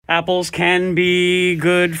Apples can be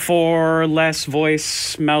good for less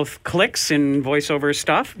voice mouth clicks in voiceover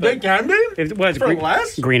stuff. They can be?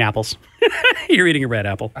 Less? Green apples. You're eating a red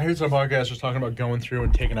apple. I heard some podcasters talking about going through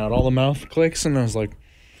and taking out all the mouth clicks, and I was like,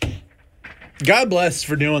 God bless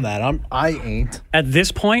for doing that. I ain't. At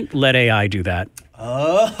this point, let AI do that.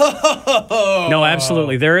 Oh. No,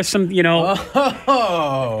 absolutely. There is some, you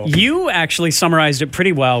actually summarized it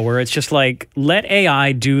pretty well, where it's just like, let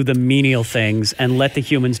AI do the menial things and let the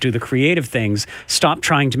humans do the creative things. Stop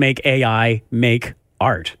trying to make AI make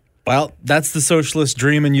art. Well, that's the socialist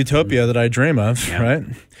dream and utopia that I dream of, right?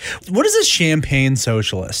 What is a champagne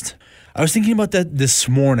socialist? I was thinking about that this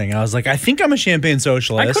morning. I was like, I think I'm a champagne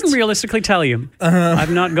socialist. I couldn't realistically tell you.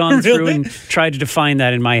 I've not gone through and tried to define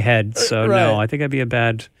that in my head. So no, I think I'd be a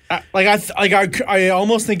bad. I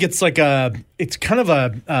almost think it's like it's kind of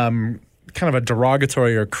a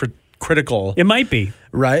derogatory or critical. It might be.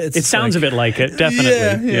 Right? It sounds a bit like it,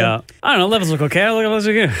 definitely. Yeah. I don't know. Levels look okay. Levels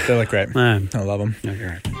look good. They look great. I love them. No, you're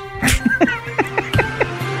right.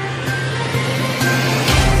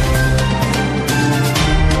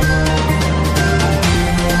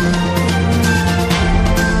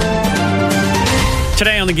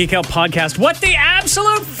 Today on the Geek-out podcast, what the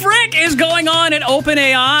absolute frick is going on at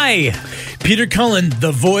OpenAI? Peter Cullen,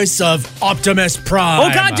 the voice of Optimus Prime.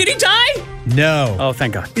 Oh, God, did he die? No. Oh,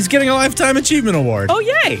 thank God. He's getting a Lifetime Achievement Award. Oh,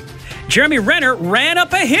 yay. Jeremy Renner ran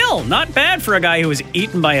up a hill. Not bad for a guy who was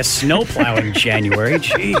eaten by a snowplow in January.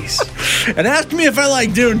 Jeez. And asked me if I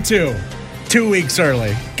like Dune 2. 2 weeks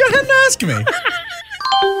early. Go ahead and ask me.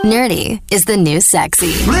 Nerdy is the new sexy.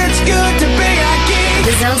 It's good to be a geek.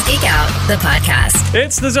 The Zone's Geek-out, the podcast.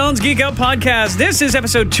 It's the Zone's Geek-out podcast. This is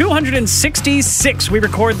episode 266. We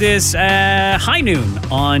record this high noon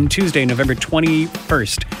on Tuesday, November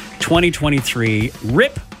 21st, 2023.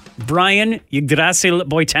 Rip Brian Yggdrasil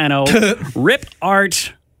Boitano. Rip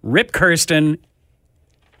Art. Rip Kirsten.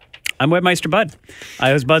 I'm Webmeister Bud. I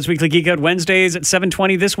host Bud's Weekly Geek Out Wednesdays at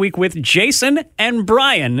 7:20 this week with Jason and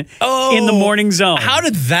Brian in the Morning Zone. How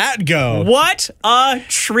did that go? What a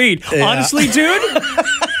treat. Yeah. Honestly, dude.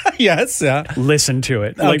 Yes, yeah. Listen to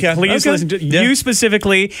it. Please listen to it. Yeah. You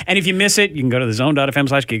specifically. And if you miss it, you can go to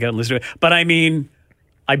thezone.fm/geekout and listen to it. But I mean,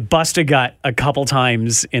 I bust a gut a couple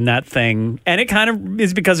times in that thing, and it kind of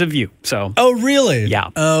is because of you. So. Oh, really? Yeah.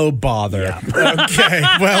 Oh, bother. Yeah. Okay.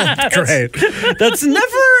 Well, great. That's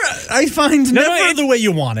never. I find the way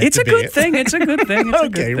you want it. It's to a be. Good thing. It's a good thing. It's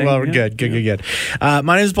okay. Well, good.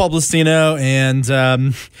 My name is Paul Blastino, and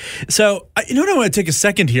so I want to take a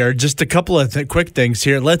second here. Just a couple of quick things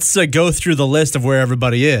here. Let's go through the list of where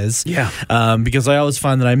everybody is. Yeah. Because I always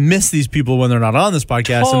find that I miss these people when they're not on this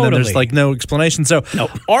podcast, and then there's like no explanation. So. Nope.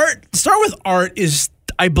 Start with Art is,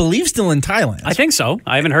 I believe, still in Thailand. I think so.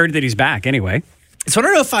 I haven't heard that he's back anyway. So I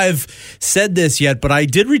don't know if I've said this yet, but I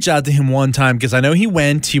did reach out to him one time because I know he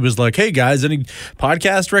went. He was like, hey, guys, any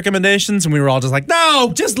podcast recommendations? And we were all just like,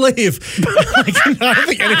 no, just leave. I don't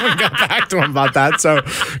think anyone got back to him about that. So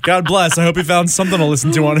God bless. I hope he found something to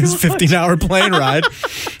listen to on his 15-hour plane ride.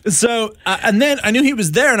 So, and then I knew he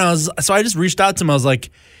was there, and so I just reached out to him. I was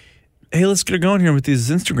like, hey, let's get going here with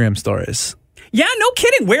these Instagram stories. Yeah, no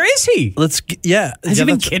kidding. Where is he? Has he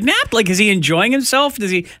been kidnapped? Like, is he enjoying himself? Has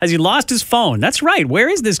he lost his phone? That's right. Where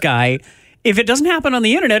is this guy? If it doesn't happen on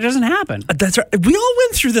the internet, it doesn't happen. That's right. We all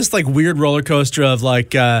went through this like weird roller coaster of like,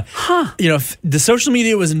 the social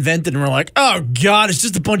media was invented and we're like, oh God, it's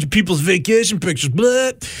just a bunch of people's vacation pictures,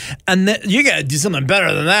 blah. And then you got to do something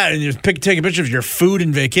better than that, and you take a picture of your food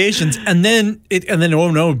and vacations, and then oh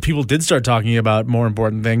no, people did start talking about more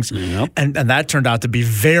important things, yep. and that turned out to be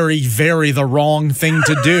very, very the wrong thing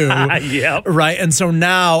to do. Yep. Right, and so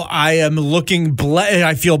now I am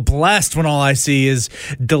I feel blessed when all I see is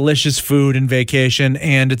delicious food and vacation,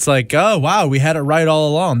 and it's like, oh wow, we had it right all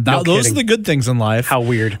along. Those are the good things in life. How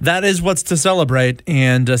weird. That is what's to celebrate,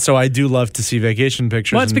 and so I do love to see vacation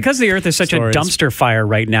pictures. Well, it's because the earth is such stories. A dumpster fire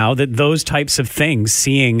right now that those types of things,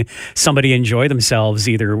 seeing somebody enjoy themselves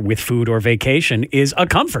either with food or vacation, is a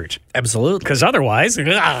comfort. Absolutely. Because otherwise...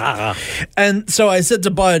 And so I said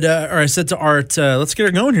to Bud, I said to Art, let's get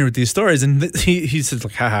her going here with these stories, and he said,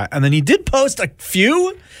 like, haha. And then he did post a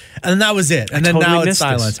few, and then that was it. And then now it's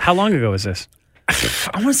silence. How long ago was this?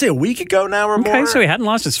 I want to say a week ago now or more. Okay, so he hadn't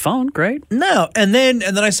lost his phone. Great. No, and then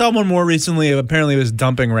I saw one more recently. Apparently, it was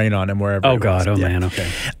dumping rain on him wherever. Oh God! Oh man!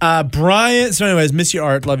 Okay. Brian. So, anyways, miss you,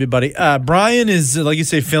 Art. Love you, buddy. Brian is, like you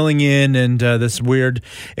say, filling in and this weird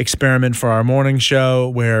experiment for our morning show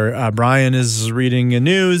where Brian is reading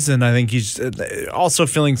news, and I think he's also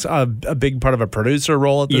filling a big part of a producer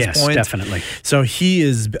role at this point. Yes, definitely. So he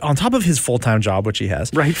is on top of his full-time job, which he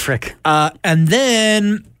has. Right, frick. And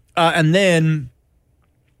then.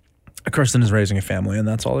 Kirsten is raising a family, and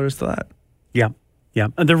that's all there is to that. Yeah. Yeah.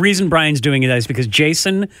 And the reason Brian's doing it is because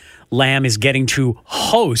Jason Lamb is getting to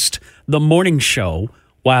host the morning show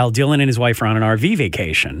while Dylan and his wife are on an RV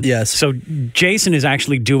vacation. Yes. So Jason is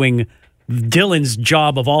actually doing Dylan's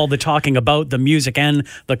job of all the talking about the music and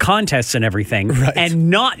the contests and everything, right, and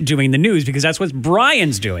not doing the news because that's what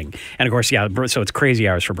Brian's doing. And of course, yeah, so it's crazy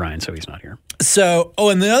hours for Brian, so he's not here. So,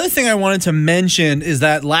 and the other thing I wanted to mention is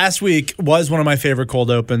that last week was one of my favorite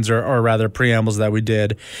cold opens, or rather preambles that we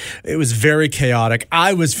did. It was very chaotic.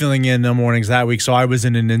 I was filling in the mornings that week, so I was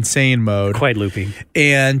in an insane mode. Quite loopy.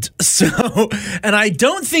 And so, and I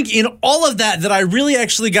don't think in all of that I really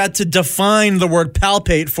actually got to define the word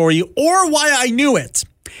palpate for you or why I knew it.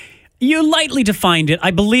 You lightly defined it.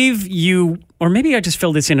 I believe you, or maybe I just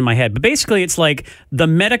filled this in my head, but basically it's like the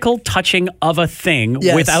medical touching of a thing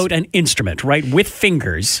without an instrument, right? With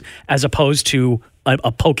fingers, as opposed to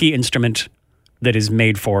a pokey instrument that is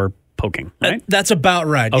made for poking, right? That's about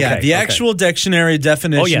right. Okay, yeah. The actual dictionary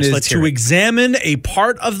definition is to examine a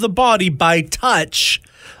part of the body by touch,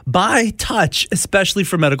 especially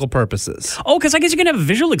for medical purposes. Oh, because I guess you can have a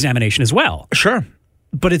visual examination as well. Sure.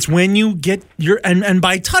 But it's when you get your, and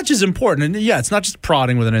by touch is important. And yeah, it's not just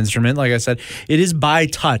prodding with an instrument. Like I said, it is by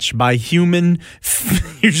touch, by human,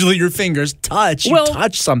 usually your fingers, touch. You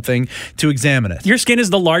touch something to examine it. Your skin is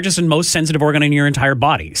the largest and most sensitive organ in your entire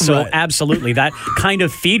body. So absolutely, that kind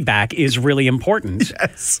of feedback is really important.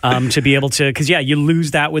 Yes. To be able to, because you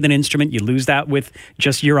lose that with an instrument. You lose that with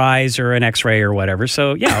just your eyes or an x-ray or whatever.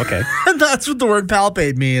 So yeah, okay. And that's what the word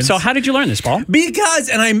palpate means. So how did you learn this, Paul? Because,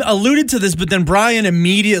 and I alluded to this, but then Brian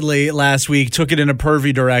immediately last week took it in a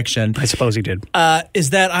pervy direction. I suppose he did. Is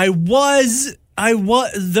that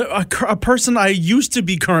a person I used to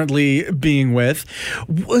be currently being with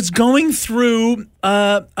was going through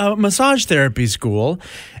a massage therapy school.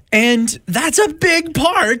 And that's a big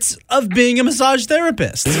part of being a massage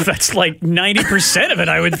therapist. That's like 90% of it,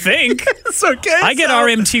 I would think. It's okay. I get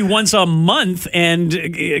RMT once a month, and,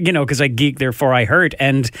 because I geek, therefore I hurt.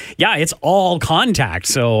 And, yeah, it's all contact,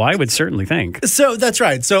 so I would certainly think. So that's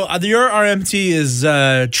right. So your RMT is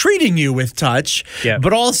treating you with touch,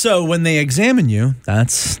 but also when they examine you,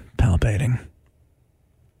 that's palpating.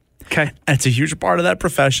 Okay. And it's a huge part of that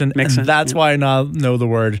profession. Makes sense. That's why I now know the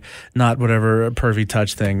word, not whatever pervy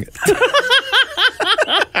touch thing.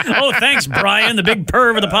 Oh, thanks, Brian, the big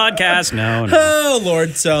perv of the podcast. No. Oh,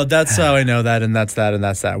 Lord. So that's how I know that, and that's that, and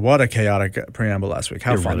that's that. What a chaotic preamble last week.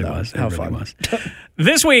 How fun really that was. How fun. Was.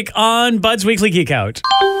 This week on Bud's Weekly Geek-out.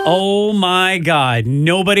 Oh, my God.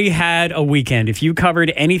 Nobody had a weekend. If you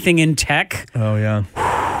covered anything in tech. Oh, yeah.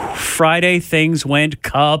 Friday, things went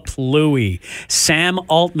kaplooey. Sam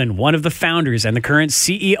Altman, one of the founders and the current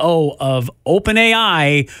CEO of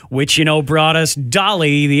OpenAI, which, brought us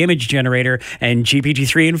DALL-E, the image generator, and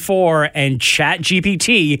GPT-3 and 4, and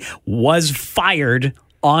ChatGPT, was fired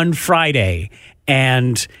on Friday.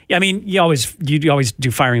 And I mean, you always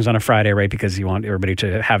do firings on a Friday, right? Because you want everybody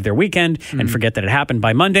to have their weekend and forget that it happened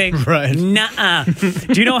by Monday. Right. Nuh-uh.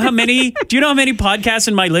 Do you know how many podcasts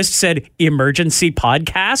in my list said emergency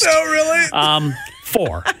podcast? Oh, really?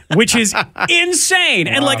 4, which is insane.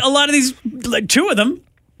 Wow. And like a lot of these, like 2 of them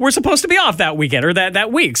were supposed to be off that weekend or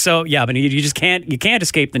that week. So yeah, but you just can't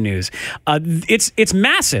escape the news. It's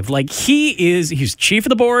massive. Like he's chief of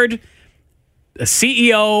the board, a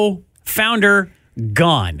CEO, founder,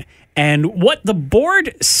 gone. And what the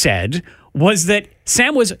board said was that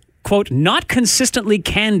Sam was, quote, not consistently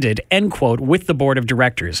candid, end quote, with the board of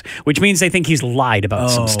directors, which means they think he's lied about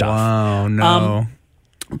some stuff. Oh, no.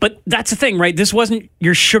 But that's the thing, right? This wasn't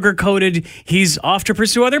your sugar-coated, he's off to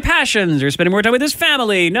pursue other passions or spending more time with his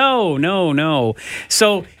family. No.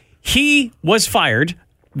 So he was fired.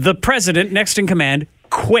 The president, next in command,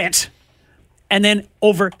 quit. And then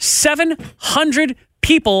over 700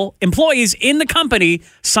 employees in the company,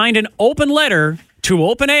 signed an open letter to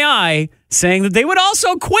OpenAI saying that they would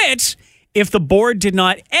also quit if the board did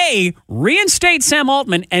not, A, reinstate Sam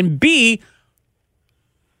Altman, and B,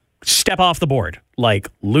 step off the board, like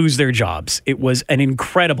lose their jobs. It was an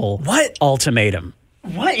incredible ultimatum.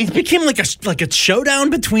 What? It became like a showdown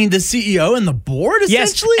between the CEO and the board,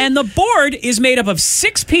 essentially? Yes, and the board is made up of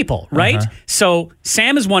 6 people, right? Uh-huh. So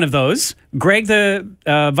Sam is one of those. Greg, the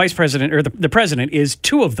vice president, or the president, is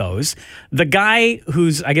 2 of those. The guy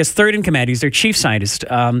who's, I guess, third in command, he's their chief scientist,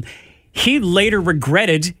 he later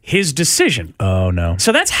regretted his decision. Oh, no.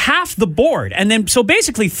 So that's half the board. And then, so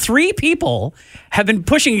basically 3 people have been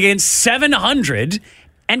pushing against 700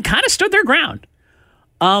 and kind of stood their ground.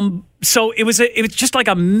 So it was just like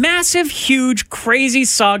a massive, huge, crazy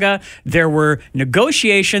saga. There were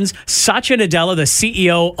negotiations. Satya Nadella, the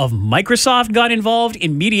CEO of Microsoft, got involved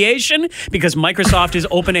in mediation because Microsoft is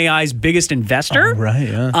OpenAI's biggest investor. Oh, right,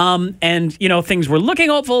 yeah. And, things were looking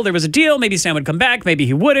hopeful. There was a deal. Maybe Sam would come back. Maybe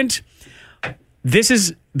he wouldn't. This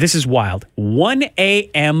is wild. 1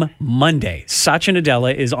 a.m. Monday, Satya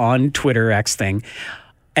Nadella is on Twitter X thing,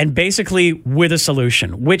 and basically with a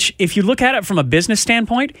solution, which, if you look at it from a business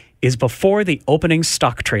standpoint, is before the opening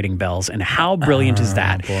stock trading bells. And how brilliant is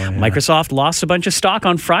that? Boy, yeah. Microsoft lost a bunch of stock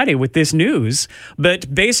on Friday with this news,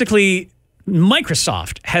 but basically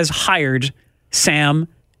Microsoft has hired Sam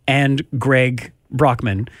and Greg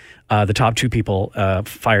Brockman, the top two people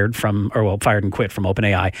fired and quit from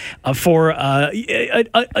OpenAI, for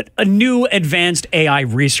a new advanced AI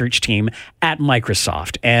research team at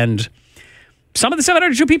Microsoft. And some of the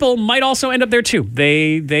 702 people might also end up there too.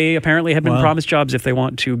 They apparently have been promised jobs if they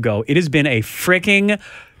want to go. It has been a freaking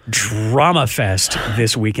drama fest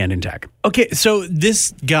this weekend in tech. Okay, so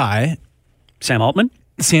this guy, Sam Altman,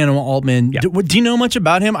 yeah. Do you know much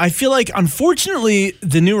about him? I feel like, unfortunately,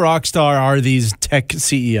 the new rock star are these tech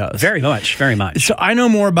CEOs. Very much. So I know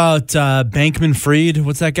more about Bankman-Fried.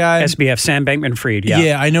 What's that guy? SBF, Sam Bankman-Fried, yeah.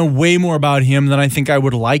 Yeah, I know way more about him than I think I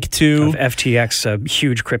would like to. Of FTX, a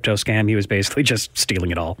huge crypto scam. He was basically just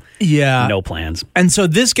stealing it all. Yeah. No plans. And so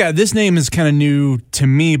this guy, this name is kind of new to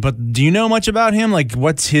me, but do you know much about him? Like,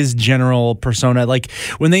 what's his general persona? Like,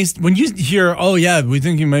 when you hear, oh yeah, we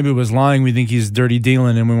think he maybe was lying, we think he's dirty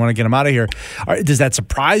dealing, and we want to get him out of here. Does that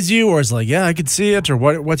surprise you, or is it like, yeah, I could see it, or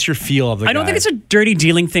what's your feel of the guy? I don't think it's a dirty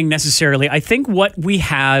dealing thing necessarily. I think what we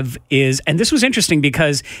have is, and this was interesting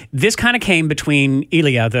because this kind of came between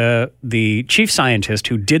Ilya, the chief scientist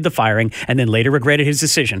who did the firing and then later regretted his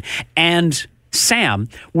decision, and Sam,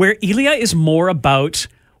 where Ilya is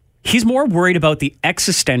he's more worried about the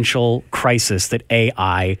existential crisis that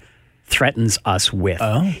AI threatens us with.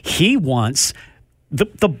 Oh. He wants...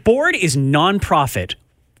 The board is nonprofit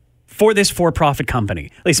for this for-profit company.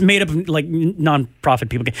 It's made up of like nonprofit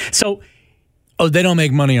people. So, they don't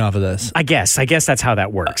make money off of this. I guess that's how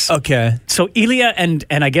that works. Okay. So Ilya and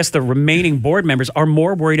I guess the remaining board members are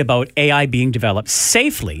more worried about AI being developed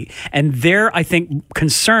safely, and their, I think,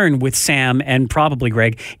 concern with Sam and probably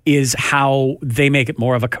Greg is how they make it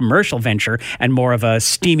more of a commercial venture and more of a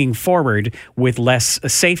steaming forward with less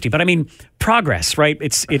safety. But I mean, progress, right?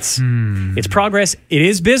 It's progress. It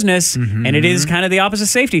is business, and it is kind of the opposite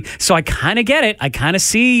safety. So I kind of get it. I kind of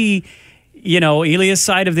see, Ilya's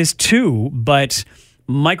side of this too, but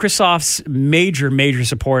Microsoft's major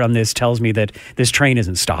support on this tells me that this train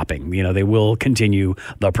isn't stopping. They will continue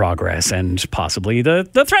the progress and possibly the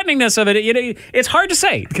threateningness of it. It's hard to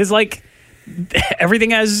say because, like, everything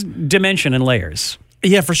has dimension and layers.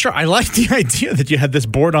 Yeah, for sure. I like the idea that you had this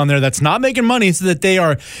board on there that's not making money, so that they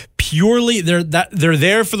are they're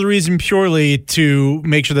there for the reason purely to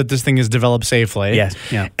make sure that this thing is developed safely,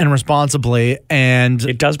 and responsibly, and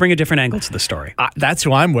it does bring a different angle to the story. That's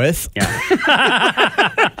who I'm with. Yeah.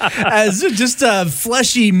 As just a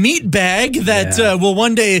fleshy meat bag that will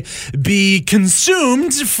one day be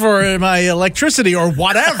consumed for my electricity or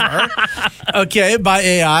whatever. Okay, by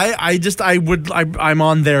AI. I'm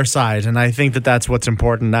on their side, and I think that that's what's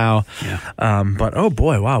important now. Yeah. But oh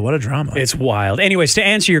boy, wow, what a drama. It's wild. Anyways, to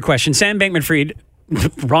answer your question, Sam Bankman-Fried,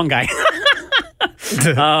 wrong guy.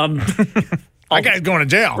 That guy's going to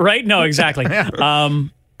jail. Right? No, exactly.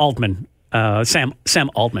 Altman. Sam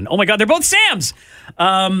Altman. Oh my God, they're both Sams.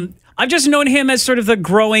 I've just known him as sort of the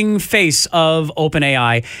growing face of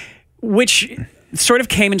OpenAI, which sort of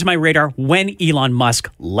came into my radar when Elon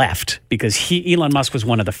Musk left, because Elon Musk was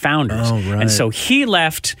one of the founders. Oh, right. And so he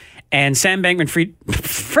left, and Sam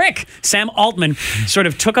Altman sort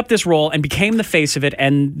of took up this role and became the face of it.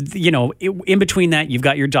 And, in between that, you've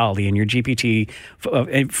got your DALL-E and your GPT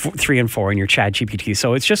 3 and 4 and your Chat GPT.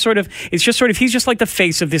 So it's just sort of, he's just like the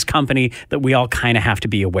face of this company that we all kind of have to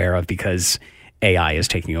be aware of because AI is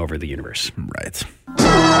taking over the universe. Right.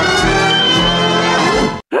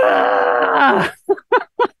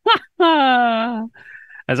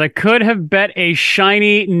 As I could have bet a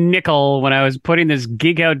shiny nickel when I was putting this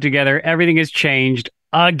Geek-out together, everything has changed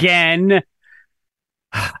again.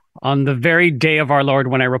 On the very day of our Lord,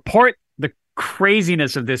 when I report the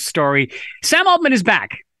craziness of this story, Sam Altman is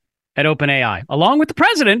back at OpenAI, along with the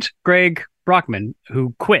president, Greg Brockman,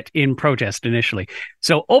 who quit in protest initially.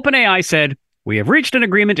 So OpenAI said, "We have reached an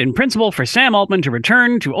agreement in principle for Sam Altman to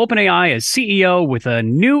return to OpenAI as CEO with a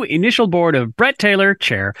new initial board of Brett Taylor,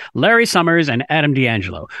 Chair, Larry Summers, and Adam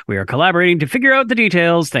D'Angelo. We are collaborating to figure out the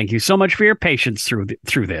details. Thank you so much for your patience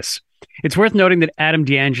through this." It's worth noting that Adam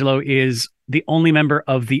D'Angelo is the only member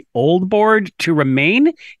of the old board to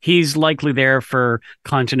remain. He's likely there for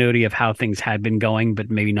continuity of how things had been going, but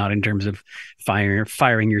maybe not in terms of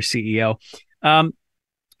firing your CEO.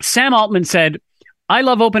 Sam Altman said, I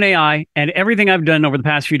love OpenAI, and everything I've done over the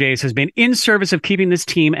past few days has been in service of keeping this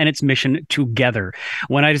team and its mission together.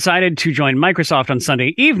 When I decided to join Microsoft on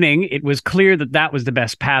Sunday evening, it was clear that that was the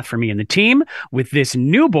best path for me and the team. With this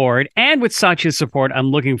new board and with Satya's support,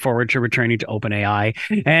 I'm looking forward to returning to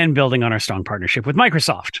OpenAI and building on our strong partnership with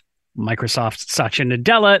Microsoft. Microsoft's Satya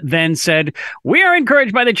Nadella then said, we are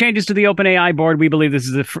encouraged by the changes to the OpenAI board. We believe this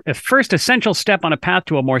is the first essential step on a path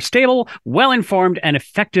to a more stable, well-informed, and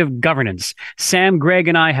effective governance. Sam, Greg,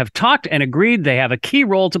 and I have talked and agreed they have a key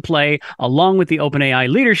role to play along with the OpenAI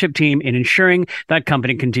leadership team in ensuring that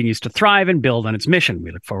company continues to thrive and build on its mission.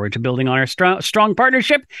 We look forward to building on our strong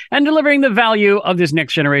partnership and delivering the value of this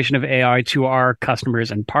next generation of AI to our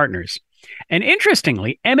customers and partners. And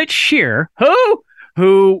interestingly, Emmett Shear,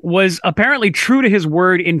 who was apparently true to his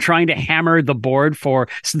word in trying to hammer the board for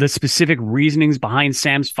the specific reasonings behind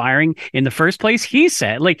Sam's firing in the first place. He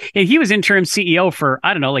said, he was interim CEO for,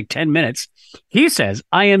 10 minutes. He says,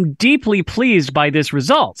 I am deeply pleased by this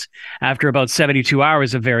result. After about 72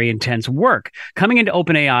 hours of very intense work, coming into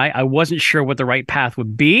OpenAI, I wasn't sure what the right path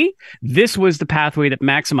would be. This was the pathway that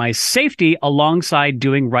maximized safety alongside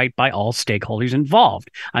doing right by all stakeholders involved.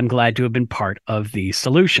 I'm glad to have been part of the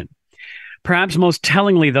solution. Perhaps most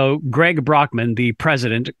tellingly, though, Greg Brockman, the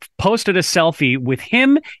president, posted a selfie with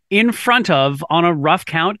him in front of, on a rough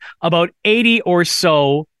count, about 80 or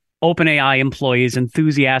so OpenAI employees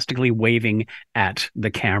enthusiastically waving at the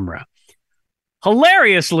camera.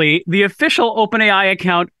 Hilariously, the official OpenAI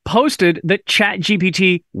account posted that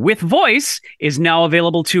ChatGPT with voice is now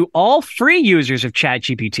available to all free users of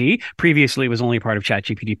ChatGPT. Previously, it was only part of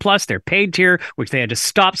ChatGPT Plus, their paid tier, which they had to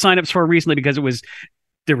stop signups for recently because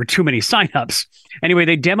there were too many signups. Anyway,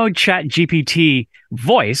 they demoed ChatGPT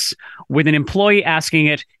voice with an employee asking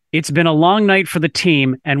it, it's been a long night for the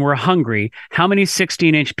team and we're hungry. How many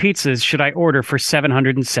 16-inch pizzas should I order for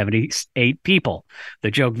 778 people?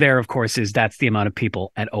 The joke there, of course, is that's the amount of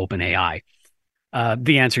people at OpenAI.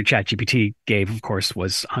 The answer ChatGPT gave, of course,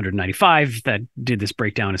 was 195. That did this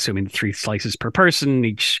breakdown, assuming 3 slices per person,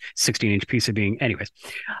 each 16-inch pizza being... Anyways.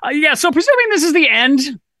 So presuming this is the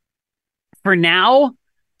end for now...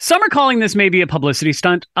 Some are calling this maybe a publicity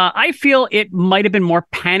stunt. I feel it might have been more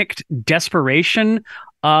panicked desperation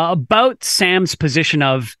about Sam's position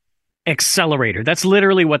of accelerator. That's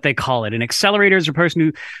literally what they call it. An accelerator is a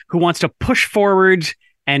person who wants to push forward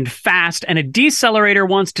and fast, and a decelerator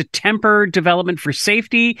wants to temper development for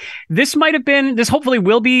safety. This hopefully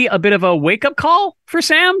will be a bit of a wake-up call for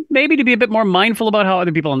Sam, maybe to be a bit more mindful about how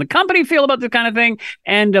other people in the company feel about this kind of thing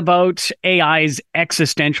and about AI's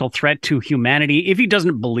existential threat to humanity. If he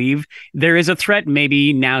doesn't believe there is a threat,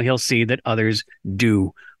 maybe now he'll see that others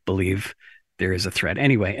do believe there is a threat.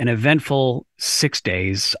 Anyway, an eventful 6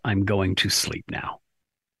 days. I'm going to sleep now.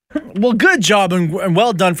 Well, good job and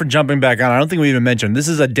well done for jumping back on. I don't think we even mentioned this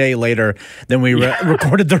is a day later than we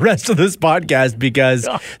recorded the rest of this podcast because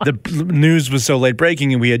the news was so late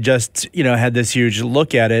breaking and we had just had this huge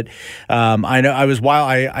look at it. I know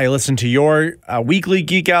I listened to your weekly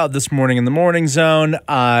Geek Out this morning in the Morning Zone.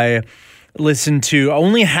 I listened to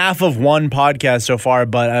only half of one podcast so far,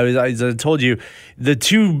 but as I told you, the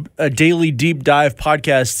 2 daily deep dive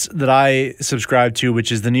podcasts that I subscribe to, which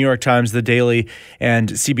is the New York Times, The Daily, and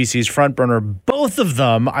CBC's Front Burner, both of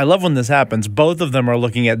them, I love when this happens, both of them are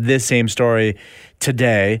looking at this same story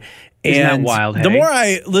today. Isn't that wild, hey? The more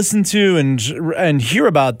I listen to and hear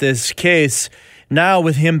about this case, now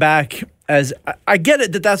with him back, as I get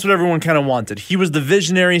it that that's what everyone kind of wanted. He was the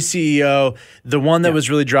visionary CEO, the one that was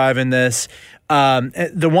really driving this,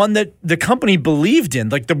 the one that the company believed in,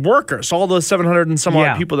 like the workers, all those 700 and some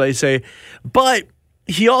odd people that you say. But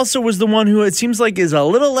he also was the one who it seems like is a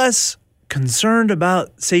little less concerned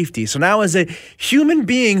about safety. So now as a human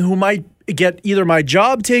being who might get either my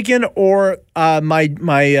job taken or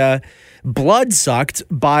my blood sucked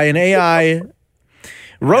by an AI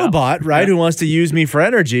robot, right, who wants to use me for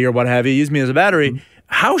energy or what have you, use me as a battery.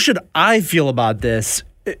 How should I feel about this?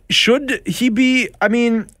 Should he be, I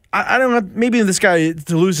don't know, maybe this guy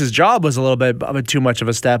to lose his job was a little bit of too much of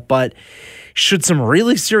a step, but should some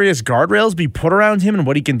really serious guardrails be put around him and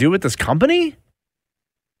what he can do with this company?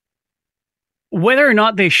 Whether or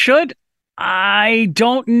not they should, I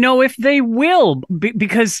don't know if they will,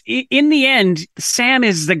 because in the end, Sam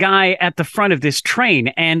is the guy at the front of this train,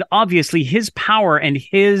 and obviously his power and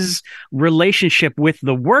his relationship with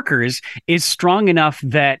the workers is strong enough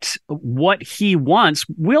that what he wants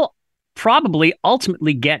will probably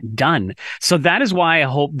ultimately get done. So that is why I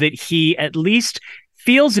hope that he at least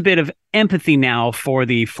feels a bit of empathy now for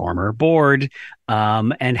the former board,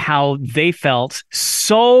 and how they felt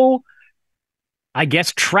so, I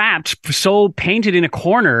guess, trapped, so painted in a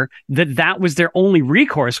corner that was their only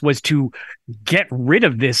recourse, was to get rid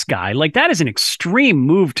of this guy. Like, that is an extreme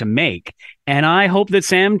move to make. And I hope that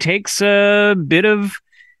Sam takes a bit of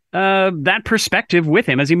that perspective with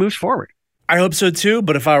him as he moves forward. I hope so too,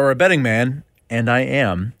 but if I were a betting man, and I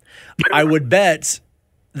am, I would bet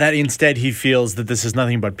that instead he feels that this is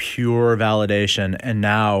nothing but pure validation, and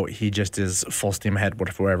now he just is full steam ahead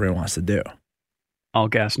with whatever he wants to do. All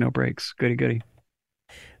gas, no brakes. Goody, goody.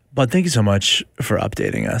 But thank you so much for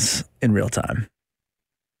updating us in real time.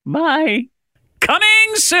 Bye.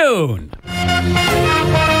 Coming soon.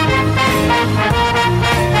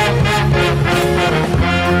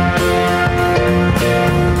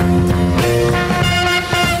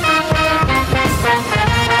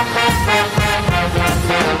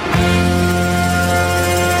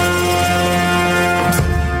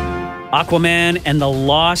 Aquaman and the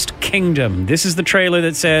Lost Kingdom. This is the trailer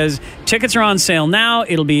that says tickets are on sale now.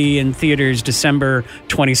 It'll be in theaters December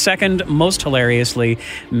 22nd. Most hilariously,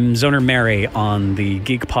 Zoner Mary on the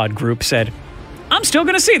Geek Pod group said, I'm still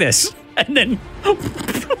going to see this. And then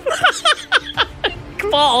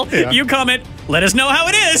Paul, you comment, let us know how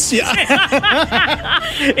it is.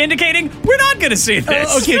 Yeah. Indicating we're not going to see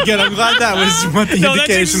this. Okay, good. I'm glad that was what the indication was. No,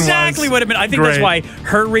 that's exactly what it meant. I think that's why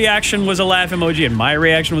her reaction was a laugh emoji and my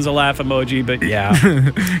reaction was a laugh emoji, but yeah.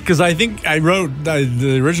 Because I think I wrote,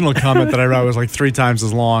 the original comment that I wrote was like 3 times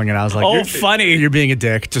as long, and I was like, oh, funny. You're being a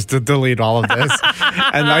dick, just to delete all of this.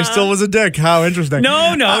 And I still was a dick. How interesting.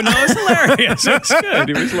 No, it's hilarious. It's good.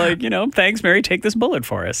 It was like, thanks, Mary, take this bullet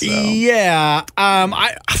for us. So. Yeah.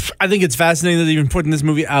 I think it's fascinating that they're even putting this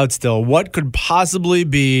movie out still. What could possibly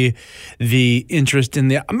be the interest in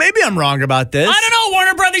the... Maybe I'm wrong about this. I don't know,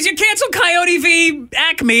 Warner Brothers. You canceled Coyote v.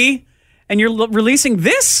 Acme, and you're releasing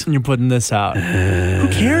this? And you're putting this out. Who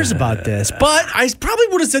cares about this? But I probably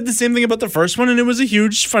would have said the same thing about the first one, and it was a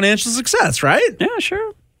huge financial success, right? Yeah,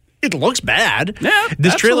 sure. It looks bad. Yeah,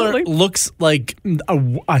 this absolutely. trailer looks like a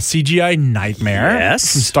CGI nightmare.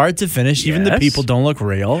 Yes. From start to finish. Even the people don't look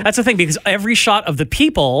real. That's the thing, because every shot of the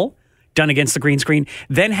people done against the green screen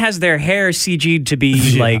then has their hair CG'd to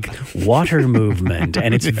be like water movement,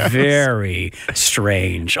 and it's very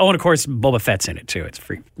strange. Oh, and of course, Boba Fett's in it too. It's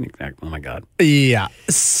free. Oh my God. Yeah.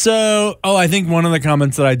 So, I think one of the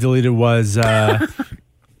comments that I deleted was, I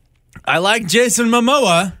like Jason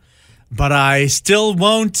Momoa, but I still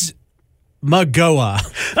won't Magoa.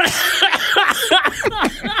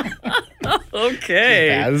 Okay.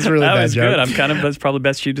 Yeah, this is really that bad was joke. good. That's probably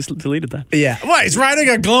best you just deleted that. Yeah. What? He's riding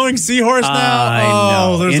a glowing seahorse now? I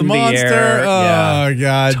know. There's in a monster. The air, Oh,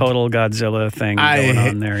 God. Total Godzilla thing going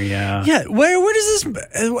on there, yeah. Yeah. Where does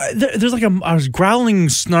this... There's like a growling,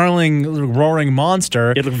 snarling, roaring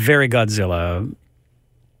monster. It looked very Godzilla.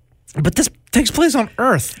 But this takes place on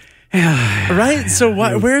Earth. Right? So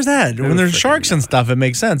where's that? When there's sharks and stuff, it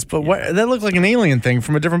makes sense. But that looked like an alien thing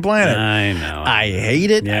from a different planet. I know. I hate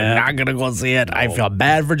it. Yeah. I'm not going to go see it. I feel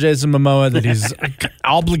bad for Jason Momoa that he's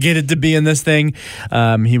obligated to be in this thing.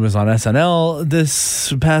 He was on SNL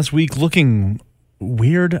this past week looking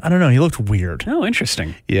weird. I don't know. He looked weird. Oh,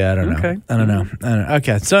 interesting. Yeah, I don't know. Okay. I don't know.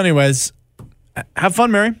 Okay. So anyways, have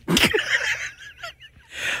fun, Mary.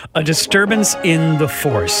 A Disturbance in the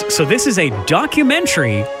Force. So this is a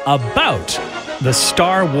documentary about the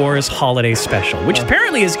Star Wars Holiday Special, which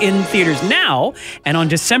apparently is in theaters now, and on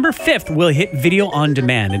December 5th will hit video on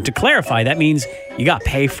demand. And to clarify, that means you got to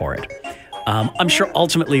pay for it. I'm sure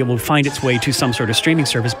ultimately it will find its way to some sort of streaming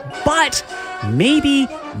service, but maybe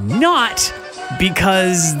not,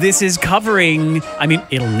 because this is covering,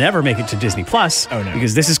 it'll never make it to Disney Plus. Oh, no.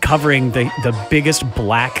 Because this is covering the biggest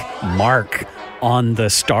black mark on the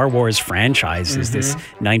Star Wars franchise is this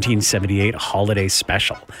 1978 holiday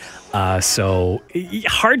special. So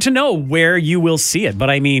hard to know where you will see it. But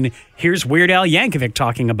here's Weird Al Yankovic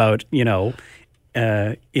talking about, in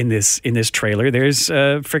this trailer. There's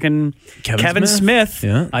freaking Kevin Smith.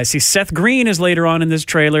 Yeah. I see Seth Green is later on in this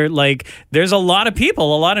trailer. Like, there's a lot of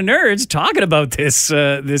people, a lot of nerds talking about this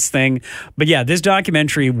thing. But yeah, this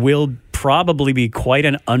documentary will probably be quite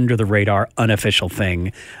an under the radar, unofficial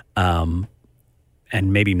thing.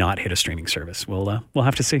 And maybe not hit a streaming service. We'll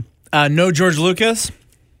have to see. No George Lucas?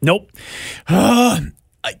 Nope. I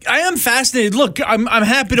am fascinated. Look, I'm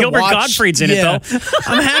happy to Gilbert watch... Gottfried's in it, though.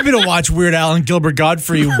 I'm happy to watch Weird Al and Gilbert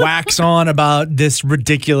Gottfried wax on about this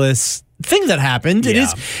ridiculous thing that happened. It Yeah.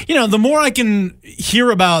 is, the more I can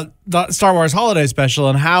hear about the Star Wars Holiday Special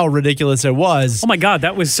and how ridiculous it was. Oh my God,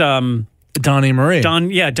 that was Donnie Marie.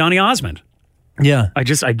 Donny Osmond. Yeah. I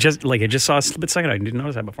just saw a split second. I didn't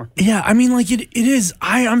notice that before. Yeah, I mean, it is.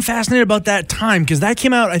 I'm fascinated about that time because that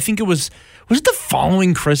came out, I think it was it the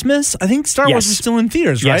following Christmas? I think Star Wars was still in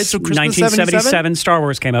theaters, right? Yes. So Christmas 1977, Star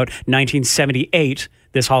Wars came out. 1978,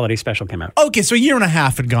 this holiday special came out. Okay, so a year and a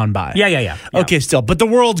half had gone by. Yeah. Okay, still. But the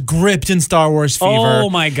world's gripped in Star Wars fever. Oh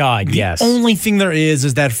my God, yes. The only thing there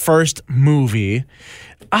is that first movie.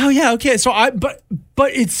 Oh yeah, okay. So but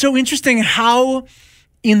it's so interesting how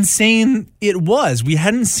insane it was. We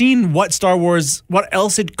hadn't seen what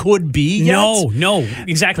else it could be yet. No,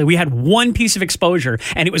 exactly. We had one piece of exposure,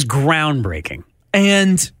 and it was groundbreaking.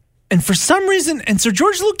 And for some reason, and so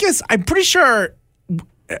George Lucas, I'm pretty sure,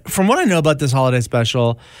 from what I know about this holiday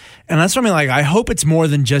special, and that's what I mean, I hope it's more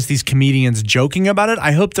than just these comedians joking about it.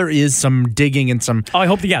 I hope there is some digging and some... Oh, I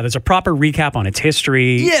hope, there's a proper recap on its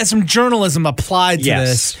history. Yeah, some journalism applied to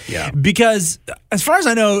this. Yeah. Because as far as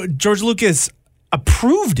I know, George Lucas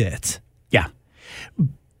approved it. Yeah.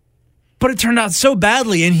 But it turned out so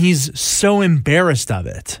badly, and he's so embarrassed of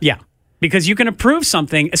it. Yeah. Because you can approve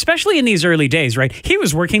something, especially in these early days, right? He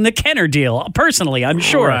was working the Kenner deal, personally, I'm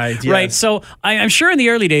sure. Right, yes. Right? So I'm sure in the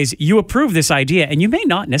early days, you approve this idea, and you may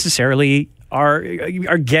not necessarily are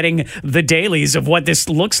getting the dailies of what this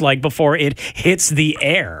looks like before it hits the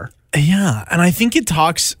air. Yeah, and I think it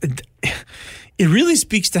really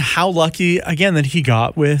speaks to how lucky, again, that he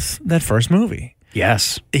got with that first movie.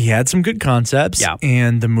 Yes. He had some good concepts, Yeah.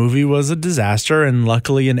 and the movie was a disaster, and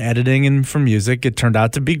luckily in editing and for music, it turned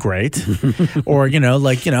out to be great. Or, a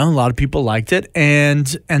lot of people liked it, and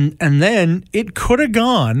then it could have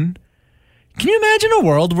gone. Can you imagine a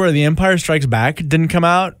world where The Empire Strikes Back didn't come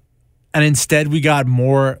out, and instead we got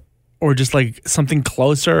more, or just something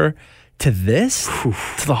closer to this,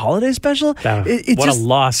 to the holiday special? What a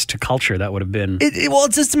loss to culture that would have been.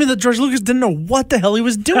 It's just to me that George Lucas didn't know what the hell he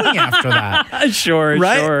was doing after that. Sure.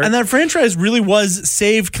 And that franchise really was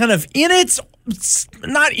saved kind of in its,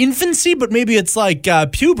 not infancy, but maybe it's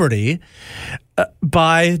puberty,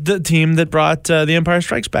 by the team that brought The Empire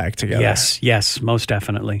Strikes Back together. Yes, most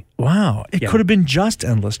definitely. Wow. It could have been just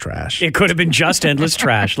endless trash. It could have been just endless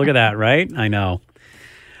trash. Look at that, right? I know.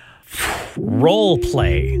 Role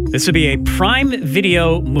play. This would be a Prime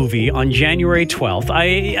Video movie on January 12th.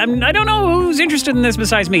 I don't know who's interested in this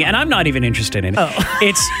besides me, and I'm not even interested in it. Oh.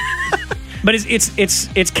 It's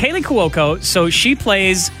Kaylee Cuoco. So she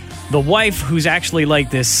plays the wife who's actually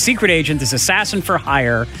this secret agent, this assassin for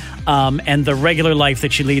hire, and the regular life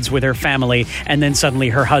that she leads with her family, and then suddenly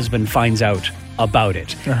her husband finds out about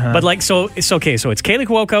it. Uh-huh. But so it's okay. So it's Kaylee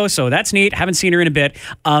Cuoco. So that's neat. Haven't seen her in a bit.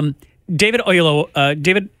 David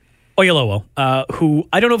Oyelowo, who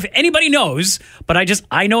I don't know if anybody knows, but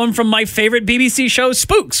I know him from my favorite BBC show,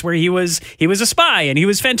 Spooks, where he was a spy, and he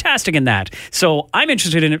was fantastic in that. So I'm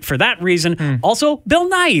interested in it for that reason. Also, Bill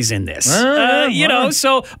Nye's in this, but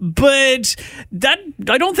that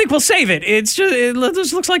I don't think we'll save it. It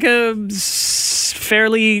just looks like a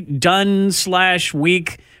fairly done /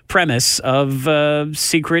 weak premise of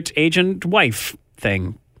secret agent wife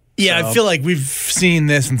thing. Yeah, I feel like we've seen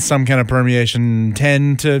this in some kind of permeation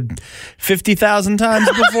 10 to 50,000 times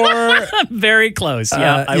before. Very close.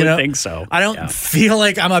 Yeah, I would think so. I don't feel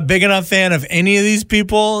like I'm a big enough fan of any of these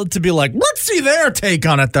people to be like, let's see their take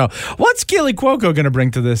on it, though. What's Kaylee Cuoco going to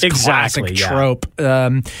bring to this classic trope?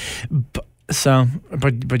 But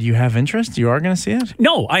you have interest? You are going to see it?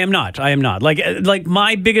 No, I am not. Like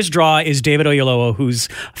my biggest draw is David Oyelowo, who's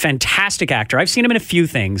a fantastic actor. I've seen him in a few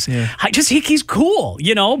things. Yeah. He's cool,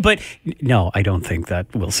 But no, I don't think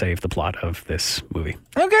that will save the plot of this movie.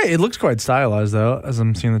 Okay, it looks quite stylized though, as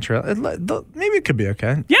I'm seeing the trailer. Maybe it could be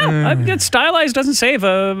okay. Yeah, stylized doesn't save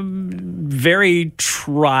a very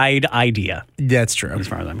tried idea. That's true, as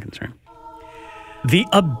far as I'm concerned. The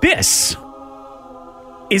Abyss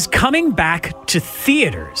is coming back to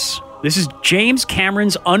theaters. This is James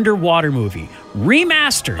Cameron's underwater movie,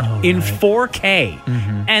 remastered in 4K.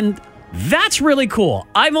 Mm-hmm. And that's really cool.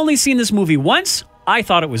 I've only seen this movie once. I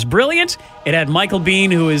thought it was brilliant. It had Michael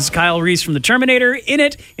Biehn, who is Kyle Reese from The Terminator, in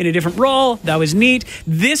it, in a different role. That was neat.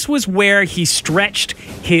 This was where he stretched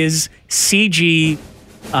his CG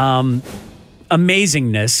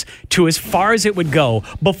amazingness to as far as it would go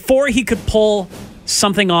before he could pull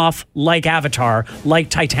something off like Avatar, like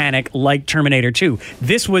Titanic, like Terminator 2.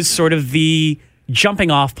 This was sort of the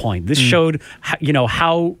jumping off point. This showed,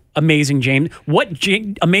 how amazing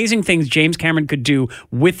amazing things James Cameron could do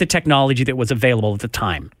with the technology that was available at the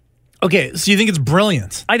time. Okay, so you think it's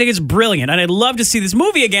brilliant? I think it's brilliant, and I'd love to see this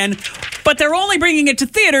movie again, but they're only bringing it to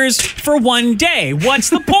theaters for one day. What's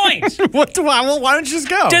the point? Why don't you just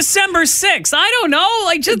go? December 6th. I don't know.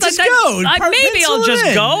 Like just go. Maybe I'll just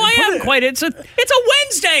go. I am quite. It's a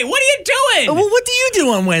Wednesday. What are you doing? Well, what do you do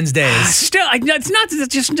on Wednesdays? Still, it's not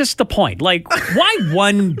just the point. Like, why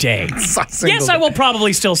one day? Yes, I will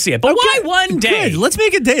probably still see it, but why one day? Good. Let's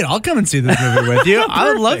make a date. I'll come and see this movie with you.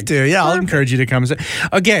 I would love to. Yeah, I'll encourage you to come and see.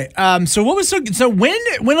 Okay. So what was so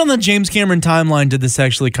when on the James Cameron timeline did this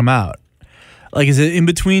actually come out? Like, is it in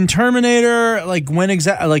between Terminator? Like, when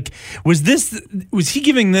exactly? Like, was he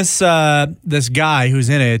giving this this guy who's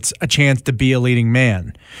in it a chance to be a leading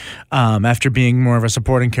man after being more of a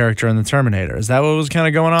supporting character in the Terminator? Is that what was kind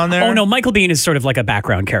of going on there? Oh no, Michael Biehn is sort of like a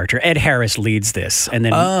background character. Ed Harris leads this, and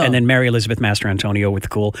then Mary Elizabeth Mastrantonio with the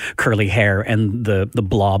cool curly hair and the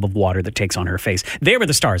blob of water that takes on her face. They were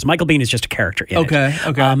the stars. Michael Biehn is just a character in it.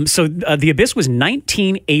 Okay. So The Abyss was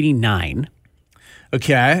 1989.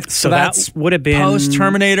 Okay, so that would have been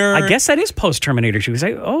post-Terminator. I guess that is post-Terminator 2. Is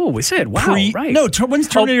it? Wow, right. No, when's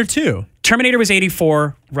Terminator 2? Terminator was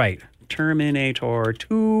 84, right. Terminator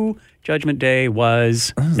 2, Judgment Day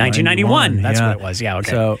was 1991. That's what it was, yeah,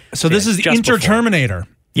 okay. So this is Inter-Terminator.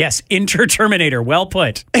 Yes, Inter-Terminator, well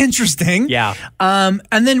put. Interesting. Yeah. And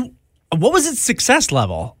then, what was its success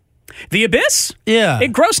level? The Abyss? Yeah.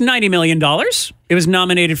 It grossed $90 million. It was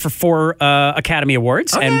nominated for 4 Academy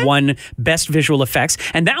Awards and won Best Visual Effects.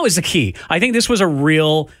 And that was the key. I think this was a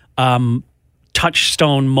real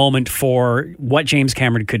touchstone moment for what James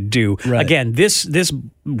Cameron could do. Right. Again, this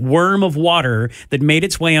worm of water that made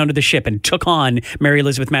its way onto the ship and took on Mary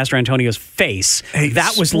Elizabeth Mastrantonio's face. Hey,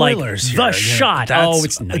 that was like the shot.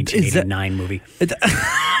 It's a 1989 movie.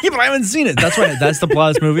 Yeah, but I haven't seen it. That's right. That's the plot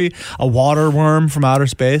of this movie. A water worm from outer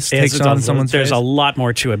space takes on someone's face. There's a lot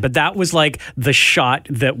more to it, but that was like the shot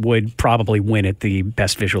that would probably win it the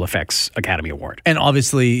Best Visual Effects Academy Award. And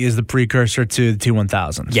obviously is the precursor to the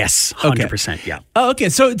T-1000. Yes, 100%. Yeah. Oh, okay.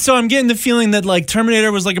 So I'm getting the feeling that like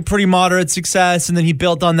Terminator was like a pretty moderate success, and then he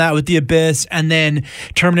built on that with The Abyss, and then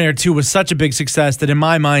Terminator 2 was such a big success that in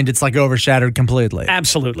my mind it's like overshadowed completely.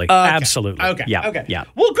 Absolutely. Okay. Absolutely. Okay. Yeah. Okay. Yeah.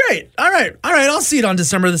 Well, great. All right. I'll see it on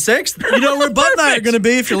December the 6th. You know where Bud and I are going to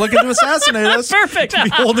be if you're looking to assassinate us. Perfect. Be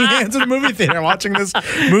holding hands in a movie theater watching this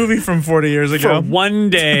movie from 40 years ago. For one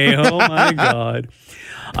day. Oh my God.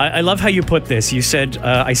 I love how you put this. You said,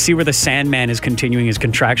 I see where the Sandman is continuing his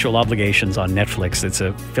contractual obligations on Netflix. It's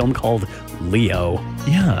a film called Leo.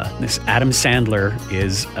 Yeah. This Adam Sandler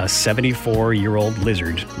is a 74-year-old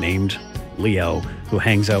lizard named Leo who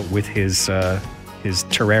hangs out with his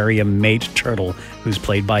terrarium mate turtle, who's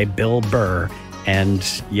played by Bill Burr. And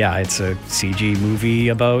yeah, it's a CG movie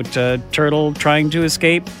about a turtle trying to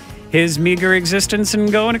escape his meager existence and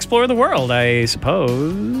go and explore the world, I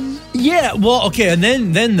suppose. Yeah, well, okay, and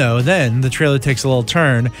then the trailer takes a little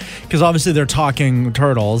turn because obviously they're talking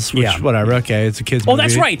turtles, which whatever. Okay, it's a kids movie. Oh,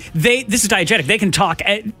 that's right. This is diegetic. They can talk,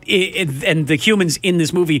 and the humans in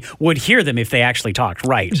this movie would hear them if they actually talked.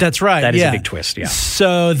 Right. That's right. That is a big twist. Yeah.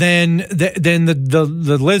 So then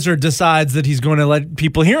the lizard decides that he's going to let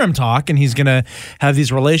people hear him talk, and he's going to have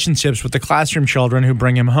these relationships with the classroom children who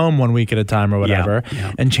bring him home 1 week at a time or whatever,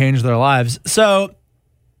 and change their lives. So,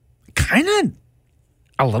 kind of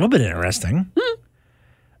a little bit interesting.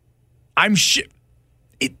 I'm sure.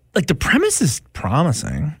 Like the premise is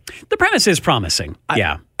promising. The premise is promising.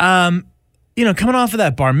 Yeah. Coming off of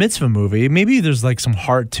that bar mitzvah movie, maybe there's like some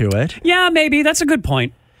heart to it. Yeah, maybe that's a good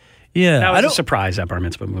point. Yeah, that was a surprise, that bar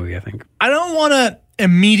mitzvah movie. I think. I don't want to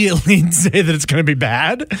immediately say that it's going to be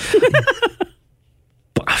bad.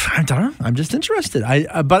 But I don't know. I'm just interested.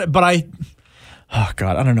 Oh,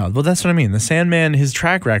 God, I don't know. Well, that's what I mean. The Sandman, his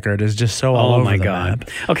track record is just so all over the map.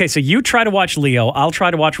 Okay, so you try to watch Leo. I'll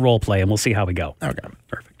try to watch Role Play, and we'll see how we go. Okay.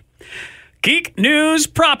 Perfect. Geek News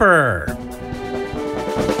Proper.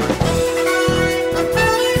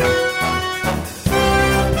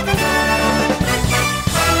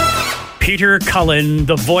 Peter Cullen,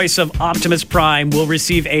 the voice of Optimus Prime, will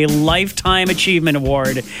receive a Lifetime Achievement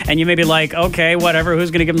Award. And you may be like, okay, whatever,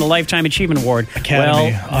 who's going to give him the Lifetime Achievement Award?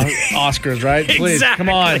 Academy. Oscars, right? Please, exactly.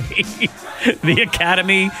 Come on. The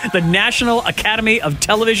Academy, the National Academy of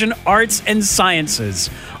Television Arts and Sciences,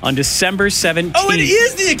 on December 17th. Oh, it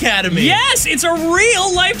is the Academy. Yes, it's a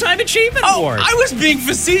real Lifetime Achievement Award. I was being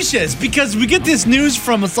facetious because we get this news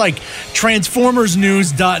from, it's like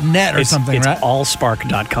transformersnews.net or something, right? It's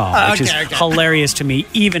allspark.com, which is hilarious to me,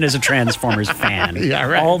 even as a Transformers fan. Yeah,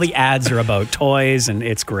 right. All the ads are about toys, and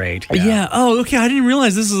it's great. Yeah. Oh, okay. I didn't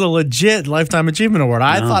realize this is a legit Lifetime Achievement Award.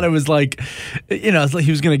 I thought it was like, it's like he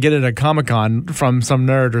was going to get it at Comic-Con icon from some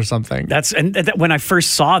nerd or something. When I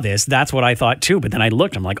first saw this, that's what I thought too. But then I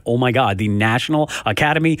looked, I'm like, oh my God, the National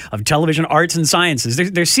Academy of Television Arts and Sciences.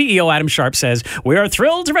 Their CEO, Adam Sharp, says, "We are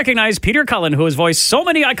thrilled to recognize Peter Cullen, who has voiced so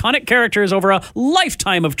many iconic characters over a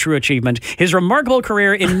lifetime of true achievement. His remarkable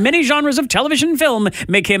career in many genres of television and film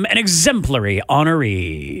make him an exemplary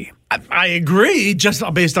honoree." I agree, just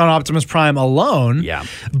based on Optimus Prime alone. Yeah.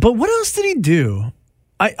 But what else did he do?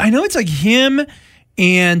 I know it's like him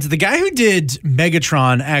and the guy who did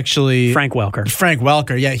Megatron, actually. Frank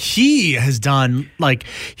Welker. Yeah, he has done, like,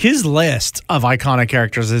 his list of iconic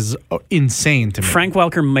characters is insane to me. Frank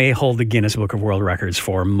Welker may hold the Guinness Book of World Records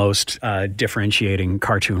for most differentiating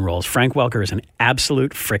cartoon roles. Frank Welker is an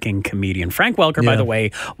absolute freaking comedian. Frank Welker, by the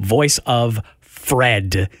way, voice of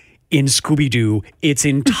Fred in Scooby-Doo its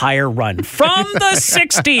entire run from the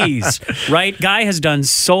 60s, right? Guy has done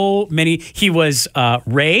so many. He was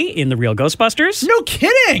Ray in The Real Ghostbusters. No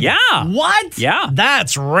kidding. Yeah. What? Yeah.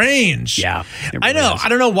 That's range. Yeah. I know. I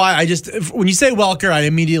don't know why. When you say Welker, I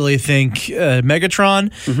immediately think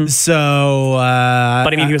Megatron. Mm-hmm. So,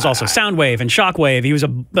 but I mean, he was also Soundwave and Shockwave. He was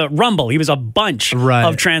a Rumble. He was a bunch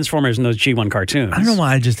of Transformers in those G1 cartoons. I don't know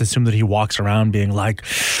why I just assumed that he walks around being like,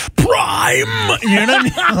 Prime! You know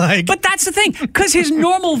what I mean? But that's the thing, because his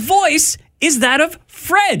normal voice is that of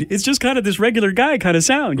Fred. It's just kind of this regular guy kind of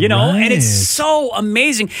sound, you know? Right. And it's so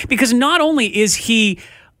amazing because not only is he,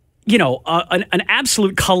 an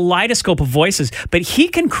absolute kaleidoscope of voices, but he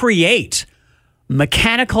can create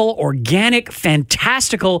mechanical, organic,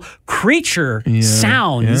 fantastical creature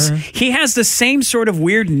sounds. Yeah. He has the same sort of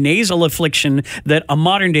weird nasal affliction that a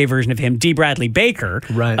modern day version of him, D. Bradley Baker,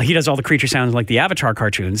 he does all the creature sounds like the Avatar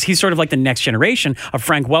cartoons. He's sort of like the next generation of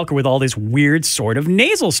Frank Welker with all this weird sort of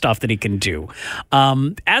nasal stuff that he can do.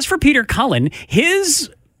 As for Peter Cullen, his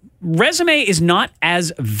resume is not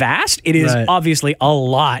as vast. It is obviously a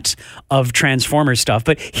lot of Transformers stuff,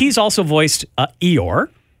 but he's also voiced Eeyore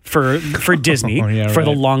for Disney for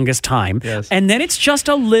the longest time. Yes. And then it's just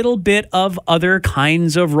a little bit of other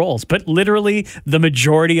kinds of roles. But literally the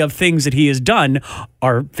majority of things that he has done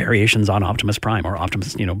are variations on Optimus Prime or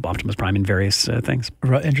Optimus Prime in various things.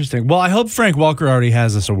 Right, interesting. Well, I hope Frank Welker already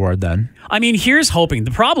has this award then. I mean, here's hoping.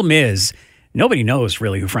 The problem is nobody knows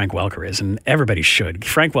really who Frank Welker is, and everybody should.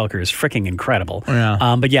 Frank Welker is freaking incredible.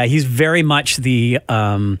 Yeah. But yeah, he's very much the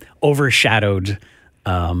overshadowed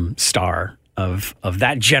star of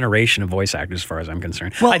that generation of voice actors, as far as I'm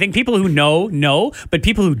concerned. Well, I think people who know, but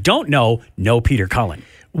people who don't know Peter Cullen.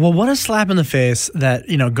 Well, what a slap in the face that,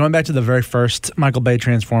 going back to the very first Michael Bay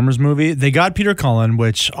Transformers movie, they got Peter Cullen,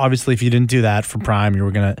 which obviously if you didn't do that for Prime, you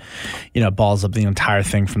were going to, balls up the entire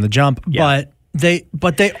thing from the jump. Yeah.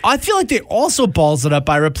 I feel like they also balls it up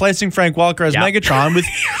by replacing Frank Welker as Megatron with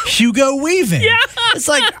Hugo Weaving. Yeah. It's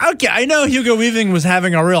like, okay, I know Hugo Weaving was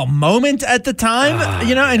having a real moment at the time,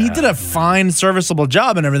 and he did a fine, serviceable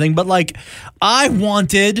job and everything, but I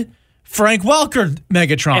wanted Frank Welker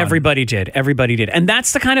Megatron. Everybody did. And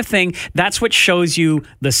that's the kind of thing, that's what shows you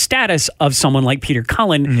the status of someone like Peter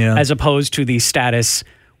Cullen as opposed to the status,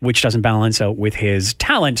 which doesn't balance out with his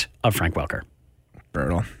talent, of Frank Welker.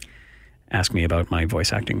 Brutal. Ask me about my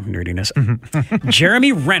voice acting nerdiness.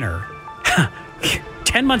 Jeremy Renner.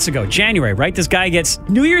 10 months ago, January, right? This guy gets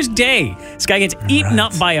New Year's Day. This guy gets eaten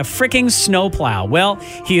up by a freaking snowplow. Well,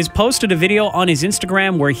 he has posted a video on his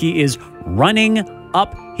Instagram where he is running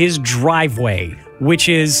up his driveway, which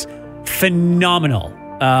is phenomenal.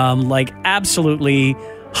 Absolutely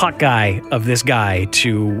hot guy of this guy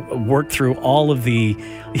to work through all of the.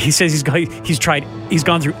 He says he's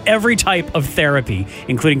gone through every type of therapy,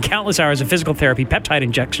 including countless hours of physical therapy, peptide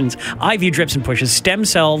injections, IV drips and pushes, stem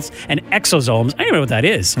cells, and exosomes. I don't even know what that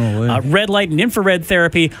is. Red light and infrared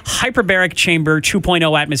therapy, hyperbaric chamber,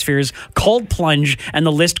 2.0 atmospheres, cold plunge, and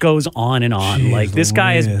the list goes on and on. Jeez, this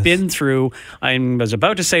guy has been through. I was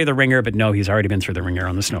about to say the ringer, but no, he's already been through the ringer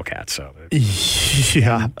on the Snowcat. So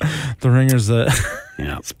yeah, the ringer's the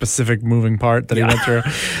specific moving part that he went through.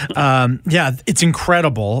 It's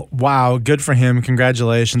incredible. Wow, good for him.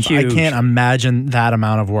 Congratulations. Huge. I can't imagine that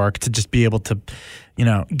amount of work to just be able to,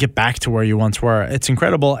 get back to where you once were. It's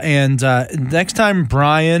incredible. And next time,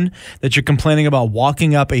 Brian, that you're complaining about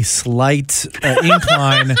walking up a slight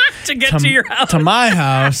incline to get to your house, to my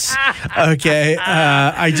house, okay,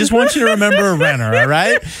 I just want you to remember Renner, all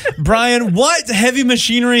right? Brian, what heavy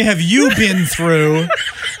machinery have you been through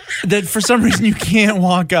that for some reason you can't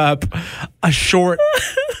walk up a short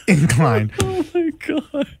incline? Oh my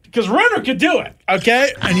God. Because Renner could do it,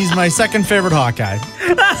 okay? And he's my second favorite Hawkeye.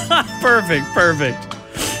 Perfect.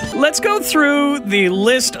 Let's go through the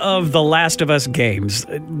list of The Last of Us games.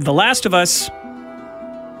 The Last of Us,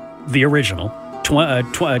 the original,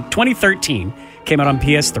 2013 came out on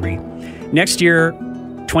PS3. Next year,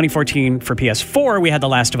 2014 for PS4, we had The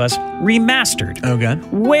Last of Us Remastered.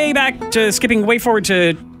 Okay. Skipping way forward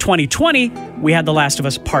to 2020, we had The Last of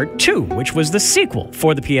Us Part 2, which was the sequel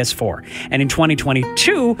for the PS4. And in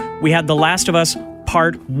 2022, we had The Last of Us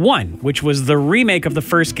Part 1, which was the remake of the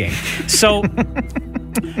first game. So,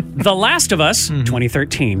 The Last of Us,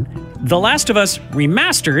 2013, The Last of Us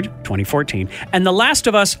Remastered, 2014, and The Last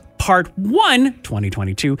of Us Part 1,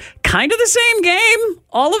 2022, kind of the same game,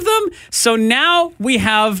 all of them. So now we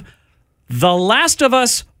have The Last of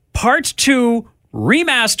Us Part 2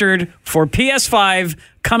 Remastered for PS5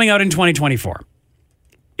 coming out in 2024.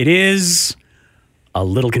 It is a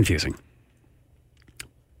little confusing.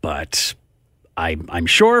 But I'm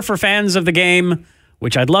sure for fans of the game,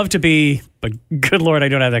 which I'd love to be, but good Lord, I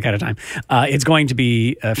don't have that kind of time. It's going to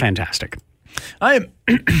be fantastic. I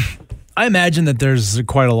imagine that there's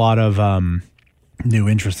quite a lot of new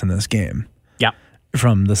interest in this game. Yeah.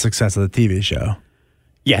 From the success of the TV show.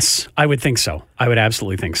 Yes, I would think so. I would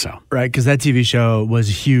absolutely think so. Right, because that TV show was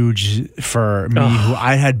huge for me, who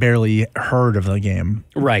I had barely heard of the game.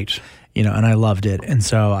 Right. You know, and I loved it. And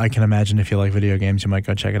so I can imagine if you like video games, you might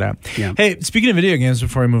go check it out. Yeah. Hey, speaking of video games,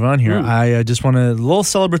 before we move on here, I just want a little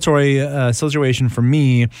celebratory situation for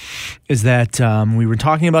me is that we were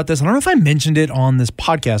talking about this. I don't know if I mentioned it on this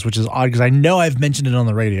podcast, which is odd because I know I've mentioned it on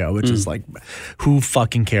the radio, which is like, who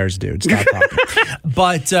fucking cares, dude? Stop talking.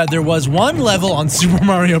 But there was one level on Super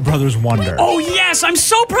Mario Brothers Wonder. Oh, yes. I'm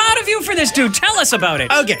so proud of you for this, dude. Tell us about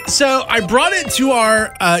it. Okay, so I brought it to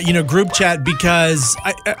our group chat because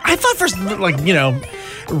I thought for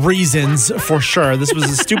reasons for sure. This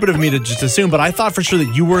was stupid of me to just assume, but I thought for sure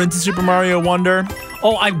that you were into Super Mario Wonder.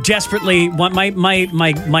 Oh, I desperately want my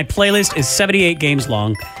playlist is 78 games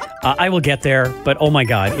long. I will get there, but oh my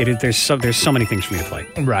God, there's so many things for me to play.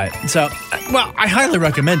 Right. So, well, I highly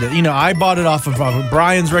recommend it. You know, I bought it off of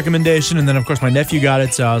Brian's recommendation, and then of course my nephew got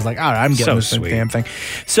it. So I was like, all right, I'm getting this damn thing.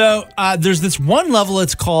 So there's this one level.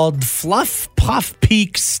 It's called Fluff Puff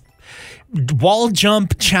Peaks Wall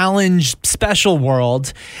Jump Challenge Special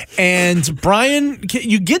World. And Brian,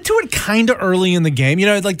 you get to it kind of early in the game. You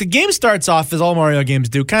know, like the game starts off as all Mario games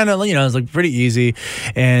do, kind of, you know, it's like pretty easy.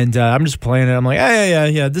 And I'm just playing it. I'm like,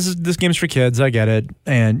 yeah, this game's for kids. I get it.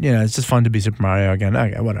 And, you know, it's just fun to be Super Mario again.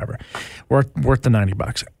 Okay, whatever. Worth the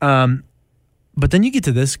 $90. But then you get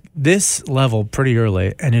to this level pretty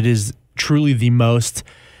early, and it is truly the most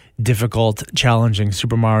difficult, challenging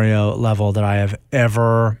Super Mario level that I have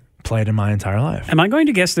ever played in my entire life. Am I going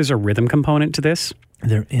to guess there's a rhythm component to this?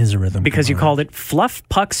 There is a rhythm because you called it Fluff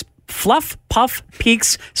Puff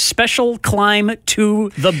Peaks Special Climb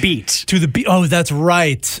to the Beat. To the beat. Oh, that's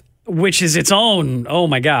right. Which is its own. Oh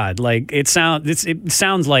my God! Like it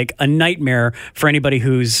sounds like a nightmare for anybody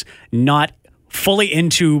who's not fully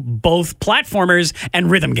into both platformers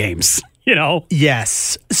and rhythm games. You know?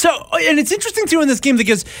 Yes. So, and it's interesting too in this game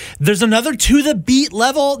because there's another to the beat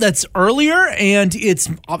level that's earlier, and it's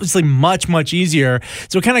obviously much, much easier.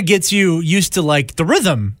 So it kind of gets you used to like the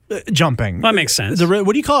rhythm jumping. That makes sense.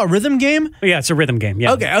 What do you call it? A rhythm game? Yeah, it's a rhythm game.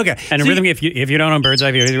 Yeah. Okay. And a rhythm game, if you don't know Bird's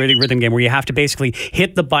Eye View, it's a rhythm game where you have to basically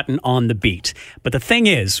hit the button on the beat. But the thing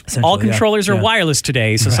is, all controllers are wireless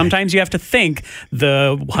today, so sometimes you have to think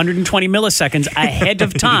the 120 milliseconds ahead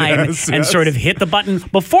of time and sort of hit the button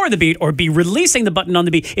before the beat or be releasing the button on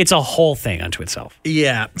the beat. It's a whole thing unto itself.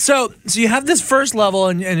 Yeah. So you have this first level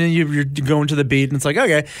and then you're going to the beat and it's like,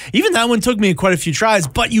 okay, even that one took me quite a few tries,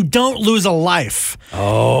 but you don't lose a life.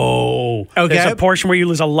 Oh. Okay. There's a portion where you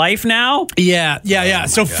lose a life now? Yeah.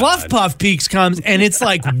 So Fluff Puff Peaks comes and it's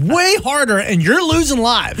like way harder and you're losing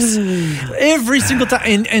lives every single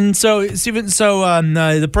time. And so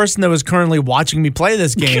the person that was currently watching me play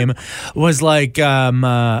this game was like,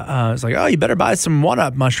 oh, you better buy some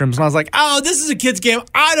 1-Up mushrooms. And I was like, oh, this is a kid's game.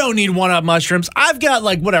 I don't need 1-Up mushrooms. I've got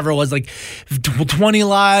like whatever it was, like 20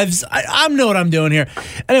 lives. I know what I'm doing here.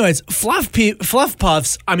 Anyways, Fluff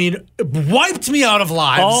Puffs, I mean, wiped me out of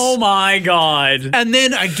lives. Oh my God. And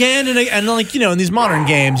then again and like, you know, in these modern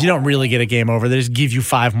games, you don't really get a game over. They just give you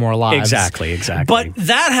 5 more lives. Exactly. But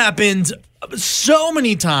that happened so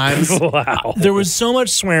many times. Wow. There was so much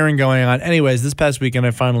swearing going on. Anyways, this past weekend,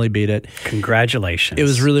 I finally beat it. Congratulations. It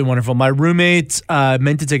was really wonderful. My roommate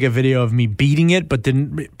meant to take a video of me beating it, but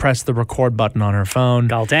didn't press the record button on her phone.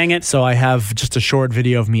 God dang it. So I have just a short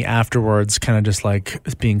video of me afterwards, kind of just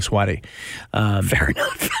like being sweaty. Fair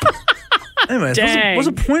enough. Anyways, what's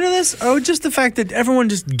the point of this? Oh, just the fact that everyone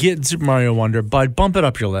just get Super Mario Wonder, but bump it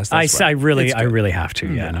up your list. I really have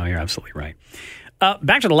to. Yeah, no, you're absolutely right.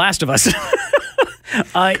 Back to The Last of Us.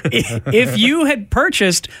 If you had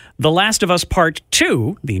purchased The Last of Us Part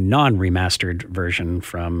 2, the non-remastered version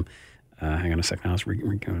from, hang on a second, I was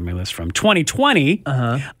reading my list, from 2020,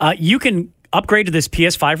 you can upgrade to this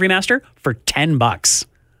PS5 remaster for $10,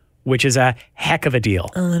 which is a heck of a deal.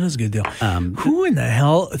 Oh, that is a good deal. Who in the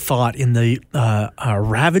hell thought in the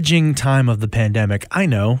ravaging time of the pandemic, I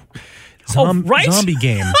know, zombie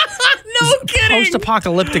game. No kidding.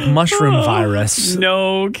 Post-apocalyptic mushroom virus.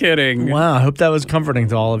 No kidding. Wow, I hope that was comforting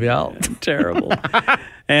to all of y'all. Terrible.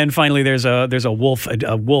 And finally, there's a Wolf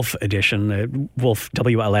edition. Wolf,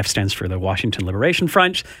 WLF, stands for the Washington Liberation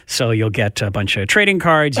Front. So you'll get a bunch of trading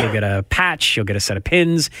cards, you'll get a patch, you'll get a set of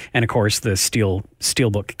pins, and of course the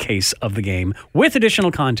steelbook case of the game with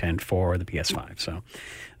additional content for the PS5. So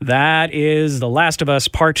that is The Last of Us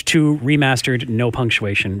Part 2 remastered, no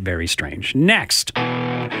punctuation, very strange. Next,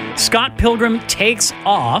 Scott Pilgrim Takes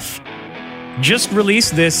Off just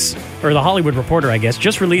released this, or The Hollywood Reporter, I guess,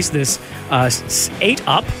 just released this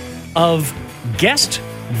 8-up of guest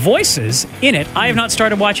voices in it. I have not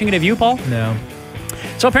started watching it. Have you, Paul? No.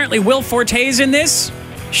 So apparently Will Forte's in this,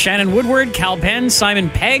 Shannon Woodward, Cal Penn, Simon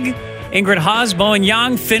Pegg, Ingrid Haas, Bowen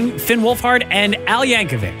Yang, Finn Wolfhard, and Al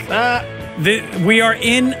Yankovic. We are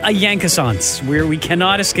in a Yankasance where we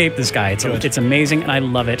cannot escape this guy. It's amazing, and I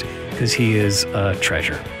love it because he is a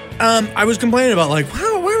treasure. I was complaining about, like, why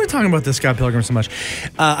are we talking about this Scott Pilgrim so much?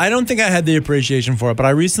 I don't think I had the appreciation for it, but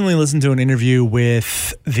I recently listened to an interview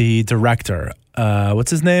with the director.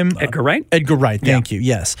 What's his name? Edgar Wright? Edgar Wright, thank you,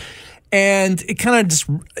 yes. And it kind of just,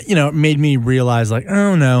 made me realize, like,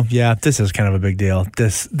 oh no, yeah, this is kind of a big deal.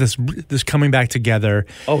 This coming back together.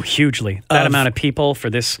 Oh, hugely. That amount of people for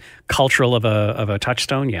this cultural of a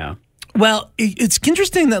touchstone, yeah. Well, it's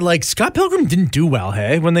interesting that, like, Scott Pilgrim didn't do well,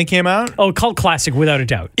 hey, when they came out. Oh, cult classic, without a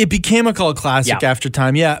doubt. It became a cult classic after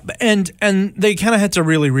time, yeah. And they kind of had to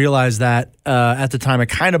really realize that at the time it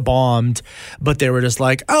kind of bombed, but they were just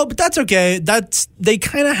like, oh, but that's okay. They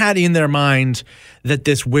kind of had in their mind that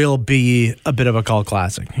this will be a bit of a cult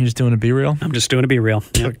classic. You just doing a B-reel? I'm just doing a B-reel.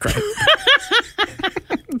 Yep. Great.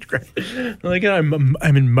 Great. Like, I'm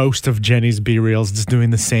in most of Jenny's B-reels, just doing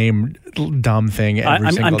the same dumb thing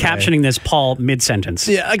every single day. I'm captioning this, Paul, mid-sentence.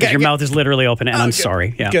 Yeah, okay. Your mouth is literally open, and I'm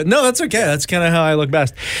sorry. Yeah. Good. No, that's okay. That's kind of how I look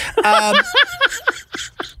best.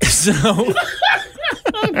 So,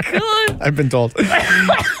 oh God, I've been told.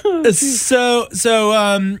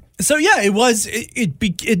 So yeah, it was.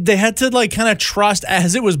 They had to, like, kind of trust,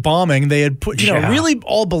 as it was bombing. They had put, really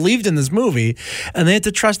all believed in this movie, and they had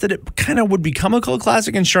to trust that it kind of would become a cult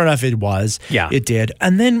classic. And sure enough, it was. Yeah, it did.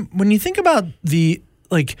 And then when you think about you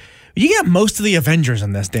get most of the Avengers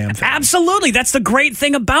in this damn thing. Absolutely, that's the great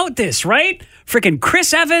thing about this, right? Freaking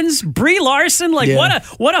Chris Evans, Brie Larson,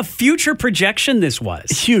 what a future projection this was.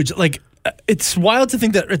 Huge, like. It's wild to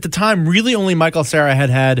think that at the time, really only Michael Cera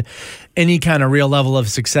had any kind of real level of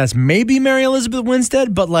success. Maybe Mary Elizabeth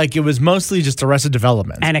Winstead, but, like, it was mostly just Arrested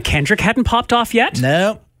Development. Anna Kendrick hadn't popped off yet?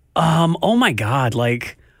 No. Oh my God,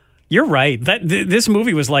 like, you're right. This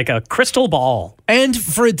movie was like a crystal ball. And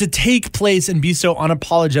for it to take place and be so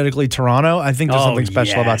unapologetically Toronto, I think there's something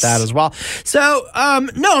special about that as well. So, no,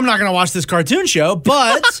 I'm not going to watch this cartoon show,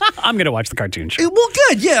 but I'm going to watch the cartoon show. Well,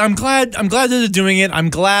 good. Yeah, I'm glad that they're doing it. I'm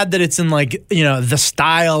glad that it's in, like, the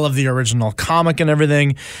style of the original comic and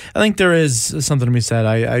everything. I think there is something to be said.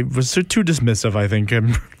 I was too dismissive, I think,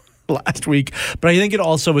 last week, but I think it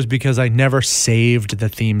also was because I never saved the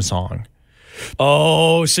theme song.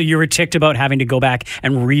 Oh, so you were ticked about having to go back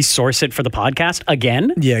and resource it for the podcast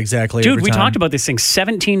again? Yeah, exactly. Dude, we talked about this thing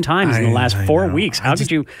 17 times in the last 4 weeks. How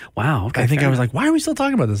did you? Wow. Okay, I think I was like, why are we still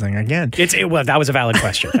talking about this thing again? Well, that was a valid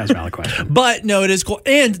question. But no, it is cool.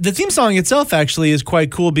 And the theme song itself actually is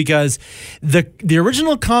quite cool because the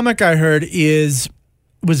original comic I heard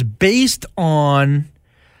was based on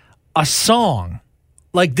a song.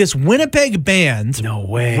 Like, this Winnipeg band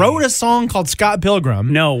wrote a song called Scott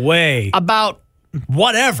Pilgrim. No way. About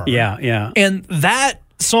whatever. Yeah. And that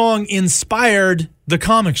song inspired the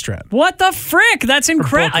comic strip. What the frick? That's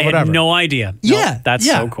incredible. I had no idea. Yeah. That's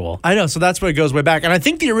so cool. I know. So that's where it goes way back. And I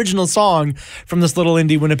think the original song from this little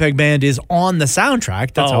indie Winnipeg band is on the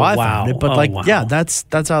soundtrack. That's how I found it. But yeah, that's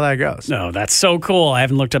how that goes. No, that's so cool. I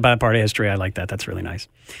haven't looked up that part of history. I like that. That's really nice.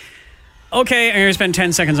 Okay, I'm going to spend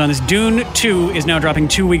 10 seconds on this. Dune 2 is now dropping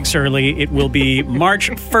 2 weeks early. It will be March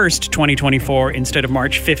 1st, 2024, instead of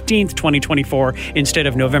March 15th, 2024, instead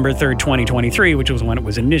of November 3rd, 2023, which was when it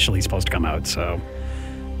was initially supposed to come out. So,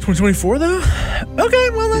 2024, though? Okay,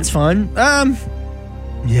 well, that's fun.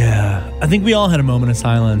 Yeah, I think we all had a moment of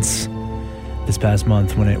silence this past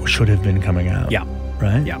month when it should have been coming out. Yeah.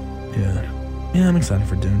 Right? Yeah. Yeah, I'm excited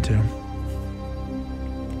for Dune 2.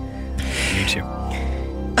 me to.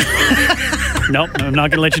 Nope, I'm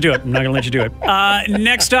not going to let you do it.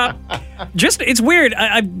 Next up, it's weird.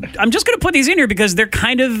 I'm just going to put these in here because they're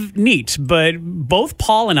kind of neat. But both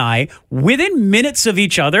Paul and I, within minutes of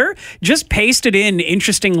each other, just pasted in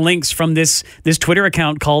interesting links from this Twitter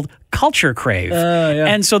account called Culture Crave.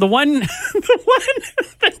 And so the one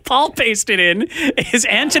that Paul pasted in is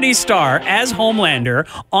Anthony Starr as Homelander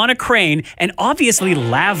on a crane and obviously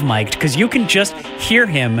lav-mic'd because you can just hear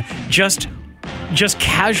him just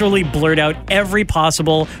casually blurt out every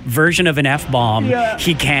possible version of an F-bomb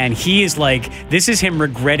he can. He is like, this is him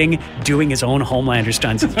regretting doing his own Homelander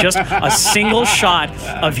stunts. It's just a single shot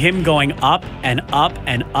of him going up and up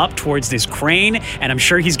and up towards this crane, and I'm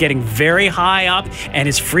sure he's getting very high up, and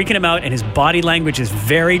it's freaking him out, and his body language is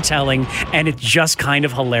very telling, and it's just kind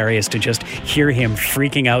of hilarious to just hear him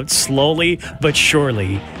freaking out slowly but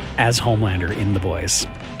surely as Homelander in The Boys.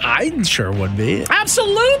 I sure would be.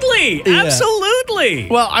 Absolutely. Yeah. Absolutely.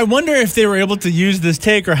 Well, I wonder if they were able to use this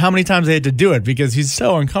take or how many times they had to do it because he's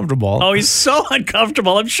so uncomfortable. Oh, he's so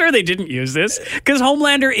uncomfortable. I'm sure they didn't use this because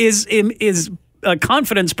Homelander is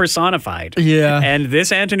confidence personified. Yeah. And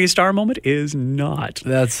this Anthony Starr moment is not.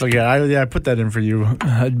 That's okay. I put that in for you,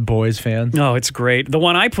 Boys fan. Oh, it's great. The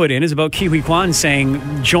one I put in is about Ke Huy Quan saying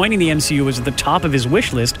joining the MCU was at the top of his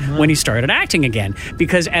wish list when he started acting again.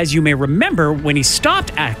 Because as you may remember, when he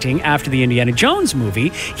stopped acting after the Indiana Jones movie,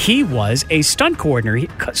 he was a stunt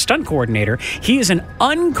coordinator. He is an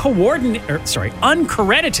uncredited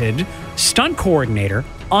stunt coordinator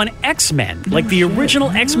on X-Men, like the original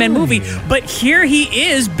X-Men movie. But here he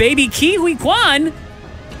is, baby Ke Huy Quan,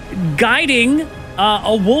 guiding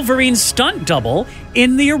a Wolverine stunt double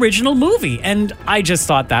in the original movie. And I just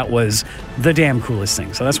thought that was the damn coolest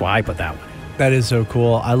thing. So that's why I put that one. That is so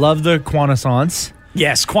cool. I love the Quanaissance.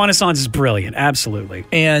 Yes, Quanaissance is brilliant. Absolutely.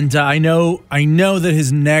 And I know that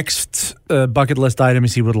his next bucket list item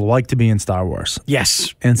is he would like to be in Star Wars.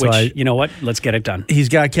 Yes. And so you know what? Let's get it done. He's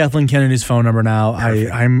got Kathleen Kennedy's phone number now.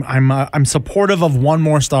 I'm supportive of one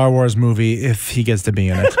more Star Wars movie if he gets to be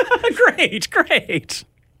in it. Great.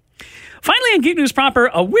 Finally, in Geek News proper,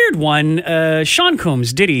 a weird one. Sean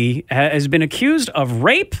Combs, Diddy, has been accused of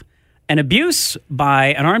rape and abuse by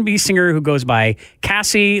an R&B singer who goes by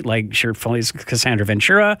Cassie, like Shirley's Cassandra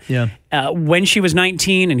Ventura, when she was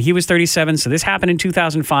 19 and he was 37. So this happened in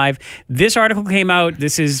 2005. This article came out.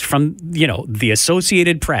 This is from, the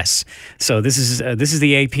Associated Press. So this is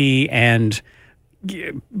the AP, and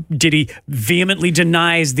Diddy vehemently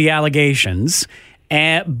denies the allegations.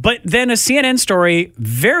 But then a CNN story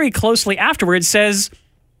very closely afterwards says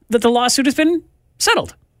that the lawsuit has been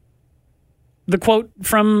settled. The quote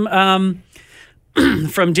from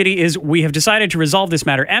Diddy is, "We have decided to resolve this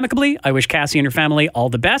matter amicably. I wish Cassie and her family all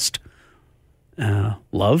the best.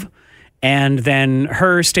 Love." And then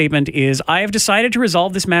her statement is, "I have decided to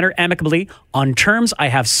resolve this matter amicably on terms I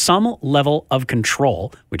have some level of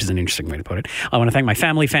control," which is an interesting way to put it. "I want to thank my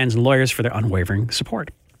family, fans, and lawyers for their unwavering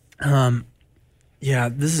support." Yeah,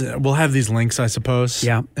 we'll have these links, I suppose.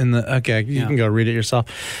 Yeah. You can go read it yourself.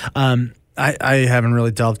 I haven't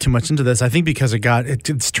really delved too much into this. I think because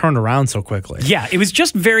it's turned around so quickly. Yeah, it was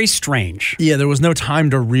just very strange. Yeah, there was no time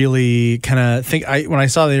to really kind of think. When I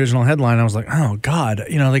saw the original headline, I was like, oh, God.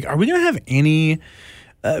 Are we going to have any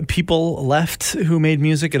people left who made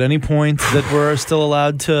music at any point that we're still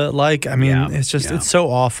allowed to like? I mean, it's so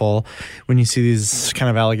awful when you see these kind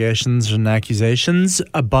of allegations and accusations.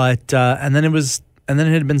 But and then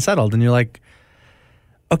it had been settled, and you're like,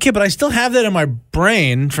 okay, but I still have that in my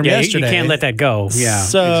brain from yesterday. You can't let that go. Yeah,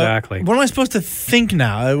 so exactly. What am I supposed to think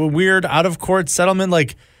now? A weird out-of-court settlement?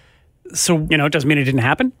 It doesn't mean it didn't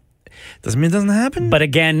happen. Doesn't mean it doesn't happen. But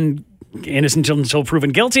again, innocent until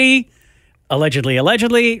proven guilty,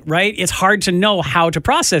 allegedly, right? It's hard to know how to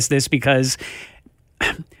process this because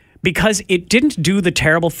it didn't do the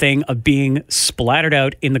terrible thing of being splattered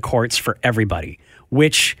out in the courts for everybody,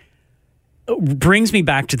 which brings me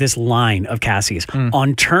back to this line of Cassie's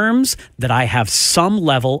on terms that I have some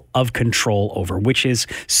level of control over, which is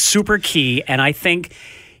super key. And I think,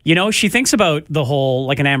 she thinks about the whole,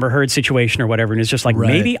 like an Amber Heard situation or whatever, and it's just like,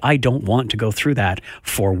 maybe I don't want to go through that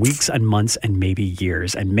for weeks and months and maybe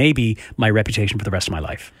years and maybe my reputation for the rest of my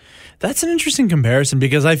life. That's an interesting comparison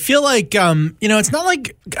because I feel like, it's not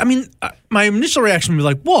like, my initial reaction would be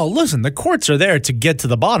like, well, listen, the courts are there to get to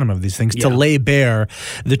the bottom of these things, to lay bare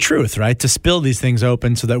the truth, right? To spill these things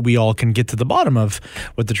open so that we all can get to the bottom of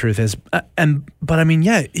what the truth is. But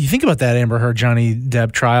you think about that Amber Heard, Johnny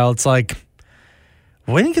Depp trial, it's like,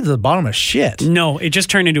 we didn't get to the bottom of shit. No, it just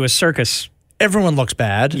turned into a circus. Everyone looks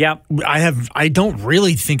bad. Yep. I don't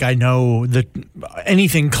really think I know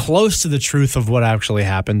anything close to the truth of what actually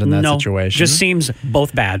happened in that situation. Just seems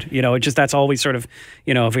both bad. That's all we sort of,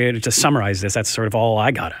 if we had to summarize this, that's sort of all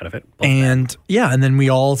I got out of it. And then we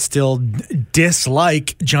all still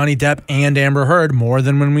dislike Johnny Depp and Amber Heard more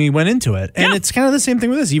than when we went into it. And it's kind of the same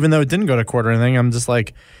thing with this. Even though it didn't go to court or anything, I'm just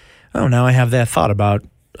like, oh, now I have that thought about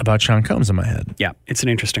Sean Combs in my head. Yeah, it's an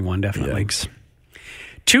interesting one, definitely. Yikes.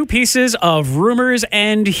 2 pieces of rumors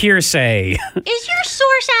and hearsay. Is your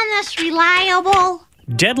source on this reliable?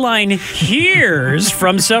 Deadline hears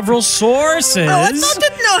from several sources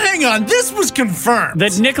hang on. This was confirmed.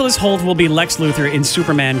 that Nicholas Hoult will be Lex Luthor in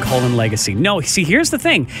Superman: Legacy. No, see, here's the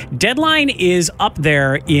thing. Deadline is up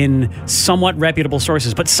there in somewhat reputable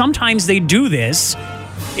sources, but sometimes they do this.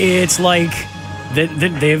 It's like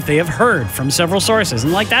they have heard from several sources,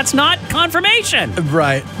 and that's not confirmation.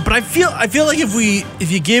 Right. But I feel like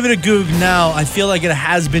if you gave it a Goog now, I feel like it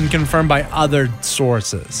has been confirmed by other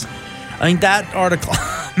sources. I think that article,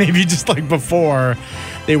 maybe just like before,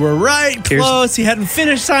 they were close. He hadn't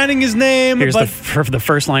finished signing his name. Here's the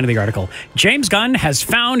first line of the article. James Gunn has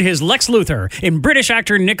found his Lex Luthor in British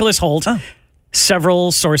actor Nicholas Hoult. Oh.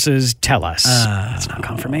 Several sources tell us. That's not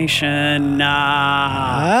confirmation.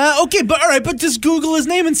 Okay, but just Google his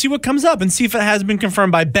name and see what comes up and see if it has been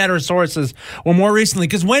confirmed by better sources or more recently.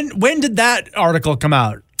 Because when did that article come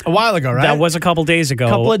out? A while ago, right? That was a couple days ago.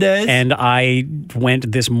 Couple of days. And I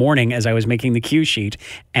went this morning as I was making the cue sheet.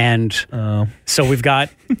 And so we've got,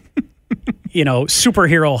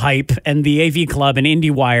 superhero hype and the AV Club and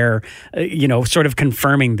IndieWire, sort of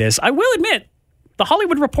confirming this. I will admit, The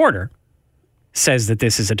Hollywood Reporter says that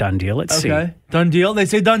this is a done deal. Let's see. Done deal? They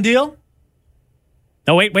say done deal?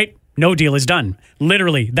 Oh, wait. No deal is done.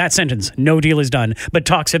 Literally, that sentence. No deal is done. But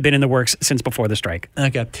talks have been in the works since before the strike.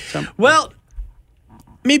 Okay. Well,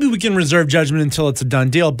 maybe we can reserve judgment until it's a done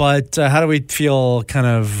deal, but how do we feel kind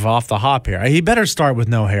of off the hop here? He better start with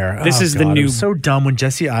no hair. This is the new... It was so dumb when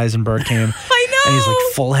Jesse Eisenberg came. I know! And he's like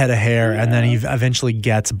full head of hair, and then he eventually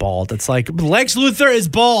gets bald. It's like, Lex Luthor is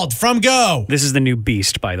bald from go! This is the new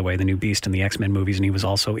Beast, by the way, the new Beast in the X-Men movies, and he was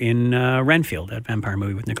also in Renfield, that vampire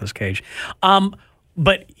movie with Nicolas Cage.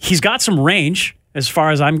 But he's got some range. As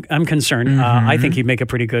far as I'm concerned, I think he'd make a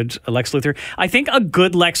pretty good Lex Luthor. I think a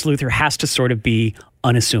good Lex Luthor has to sort of be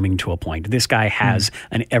unassuming to a point. This guy has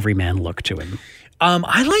an everyman look to him.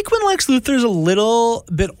 I like when Lex Luthor's a little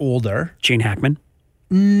bit older. Gene Hackman?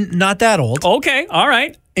 Not that old. Okay, all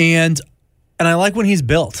right. And I like when he's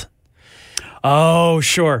built. Oh,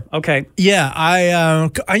 sure. Okay. Yeah, I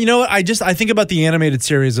you know what? I think about the animated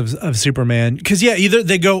series of Superman because either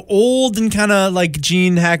they go old and kind of like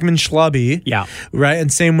Gene Hackman schlubby, right,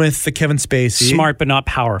 and same with the Kevin Spacey, smart but not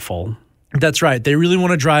powerful. That's right. They really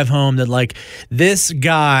want to drive home that like this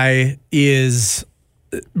guy is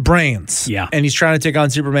brains, and he's trying to take on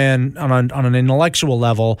Superman on an intellectual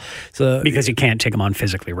level. So because he can't take him on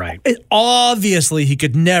physically, right? Obviously, he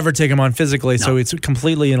could never take him on physically, so it's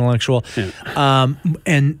completely intellectual. Yeah.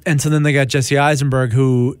 And so then they got Jesse Eisenberg,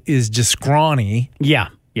 who is just scrawny. Yeah.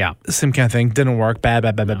 Same kind of thing. Didn't work. Bad.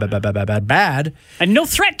 And no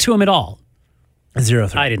threat to him at all. Zero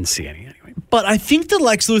threat. I didn't see any anyway. But I think the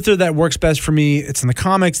Lex Luthor that works best for me, it's in the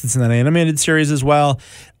comics, it's in that animated series as well.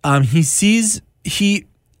 It's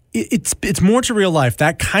more to real life.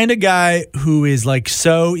 That kind of guy who is like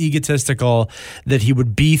so egotistical that he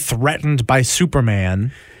would be threatened by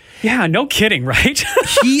Superman. Yeah, no kidding, right?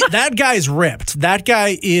 That guy's ripped. That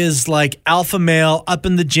guy is like alpha male, up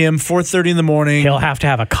in the gym, 4:30 in the morning. He'll have to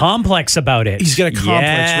have a complex about it. He's got a complex,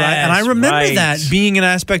 right? And I remember that being an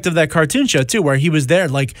aspect of that cartoon show too, where he was there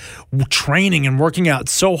like training and working out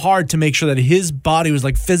so hard to make sure that his body was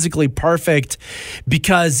like physically perfect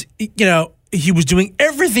because, he was doing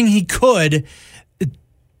everything he could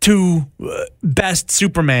to best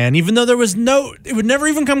Superman, even though it would never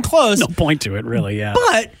even come close. No point to it, really, yeah.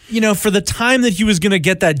 But, for the time that he was going to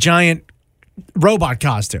get that giant robot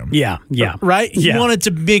costume. Yeah. Right? He wanted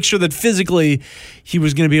to make sure that physically he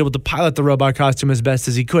was going to be able to pilot the robot costume as best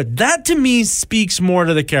as he could. That, to me, speaks more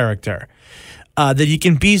to the character. That he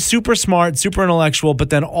can be super smart, super intellectual, but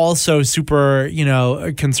then also super,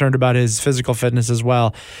 concerned about his physical fitness as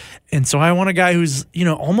well. And so I want a guy who's,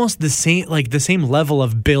 almost the same level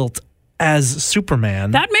of built as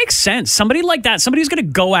Superman. That makes sense. Somebody like that, somebody who's going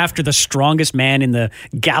to go after the strongest man in the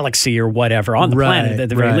galaxy or whatever, on the planet at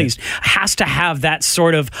the very least, has to have that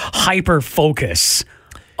sort of hyper focus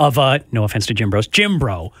of no offense to Jim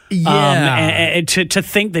Bro. Yeah. To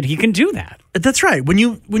think that he can do that. That's right. When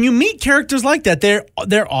you meet characters like that, they're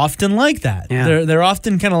often like that. Yeah. They're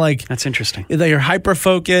often kind of like, That's interesting. they're hyper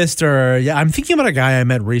focused. Or I'm thinking about a guy I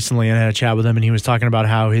met recently and I had a chat with him, and he was talking about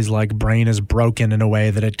how his like brain is broken in a way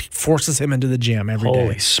that it forces him into the gym every day.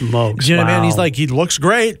 Holy smokes! Do you know what I mean? Wow. He's like, he looks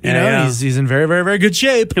great. You know, yeah. he's in very, very, very good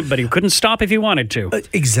shape. But he couldn't stop if he wanted to.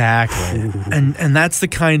 Exactly. And that's the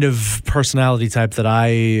kind of personality type that I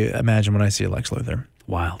imagine when I see Lex Luthor.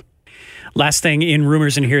 Wild. Last thing in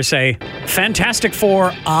rumors and hearsay, Fantastic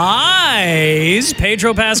Four eyes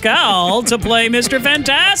Pedro Pascal to play Mr.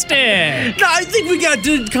 Fantastic. No, I think we got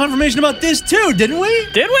confirmation about this too, didn't we?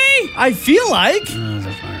 Did we? I feel like.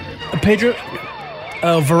 Pedro.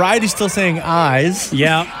 Variety's still saying eyes.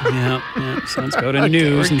 Yeah. So let's go to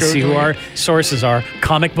news and see who our sources are.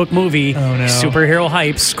 Comic book movie, superhero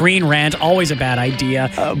hype, Screen Rant, always a bad idea.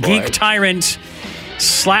 Geek Tyrant /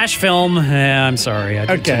 film. I'm sorry.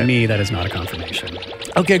 To me, that is not a confirmation.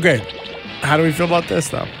 Okay, great. How do we feel about this,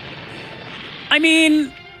 though? I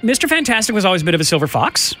mean, Mr. Fantastic was always a bit of a silver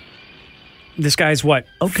fox. This guy's what?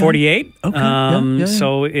 48? Okay. Yeah.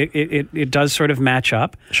 So it does sort of match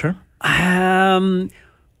up. Sure. How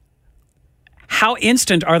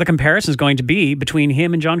instant are the comparisons going to be between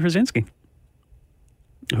him and John Krasinski,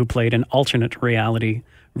 who played an alternate reality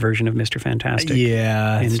version of Mr. Fantastic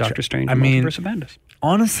in Doctor Strange and Multiverse of Madness?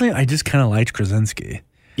 Honestly, I just kind of liked Krasinski.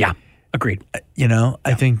 Yeah, agreed.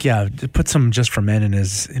 I think, put some Just for Men in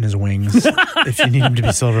his wings if you need him to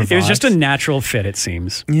be Silver Fox. It was just a natural fit, it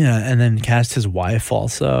seems. Yeah, and then cast his wife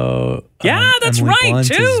also. Yeah, that's Emily right, Blunt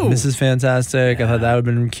too. Is Mrs. Fantastic. I thought that would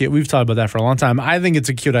have been cute. We've talked about that for a long time. I think it's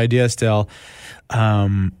a cute idea still.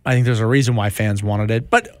 I think there's a reason why fans wanted it,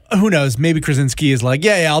 but who knows? Maybe Krasinski is like,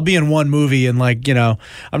 I'll be in one movie and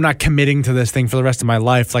I'm not committing to this thing for the rest of my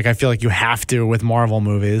life. Like I feel like you have to with Marvel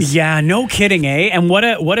movies. Yeah, no kidding, eh? And what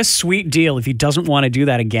a sweet deal if he doesn't want to do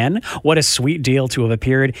that again. What a sweet deal to have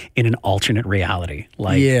appeared in an alternate reality.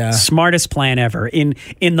 Smartest plan ever. In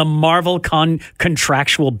the Marvel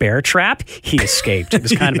contractual bear trap, he escaped. It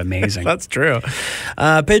was kind of amazing. That's true.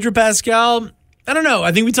 Pedro Pascal. I don't know.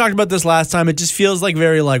 I think we talked about this last time. It just feels like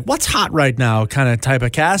very what's hot right now kind of type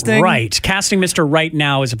of casting. Right. Casting Mr. Right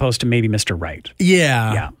now as opposed to maybe Mr. Right.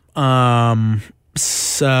 Yeah.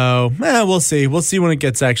 So, we'll see. We'll see when it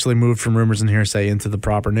gets actually moved from rumors and hearsay into the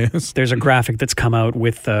proper news. There's a graphic that's come out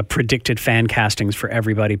with predicted fan castings for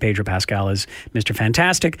everybody. Pedro Pascal as Mr.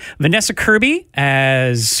 Fantastic. Vanessa Kirby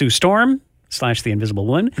as Sue Storm / the Invisible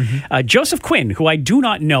Woman. Mm-hmm. Joseph Quinn, who I do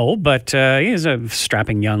not know, but he is a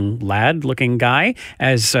strapping young lad-looking guy,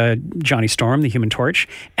 as Johnny Storm, the Human Torch.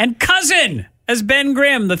 And Cousin as Ben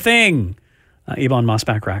Grimm, the Thing. Ebon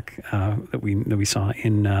Moss-Backrack that we saw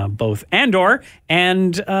in both Andor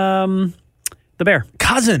and The Bear.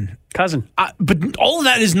 Cousin. But all of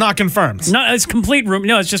that is not confirmed. No, it's complete room.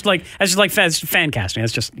 No, it's just like fan casting.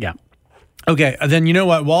 It's just, yeah. Okay, then you know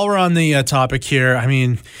what? While we're on the topic here, I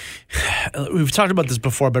mean, we've talked about this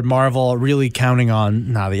before, but Marvel really counting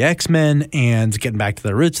on now the X-Men and getting back to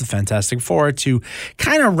their roots, the Fantastic Four, to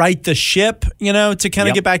kind of right the ship, to kind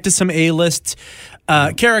of get back to some A-list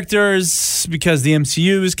characters, because the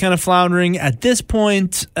MCU is kind of floundering at this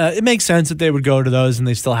point. It makes sense that they would go to those, and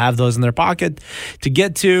they still have those in their pocket to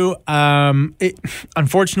get to.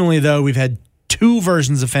 Unfortunately, though, we've had 2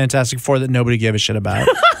 versions of Fantastic Four that nobody gave a shit about.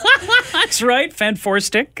 That's right, Fan Four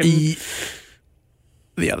Stick. And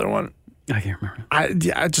the other one, I can't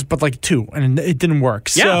remember. Just but 2, and it didn't work.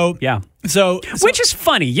 Yeah. So which is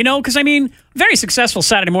funny, because I mean, very successful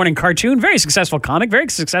Saturday morning cartoon, very successful comic, very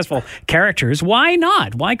successful characters. Why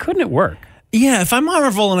not? Why couldn't it work? Yeah, if I'm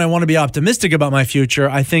Marvel and I want to be optimistic about my future,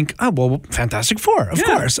 I think, Fantastic Four, of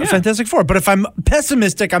course, Fantastic Four. But if I'm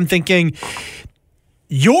pessimistic, I'm thinking,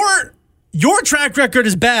 Your track record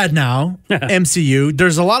is bad now, MCU.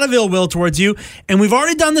 There's a lot of ill will towards you, and we've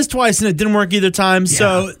already done this twice, and it didn't work either time,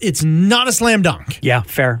 so it's not a slam dunk. Yeah,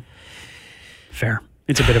 fair.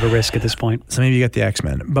 It's a bit of a risk at this point. So maybe you get the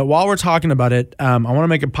X-Men. But while we're talking about it, I want to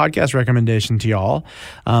make a podcast recommendation to y'all.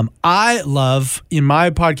 I love, in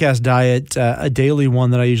my podcast diet, a daily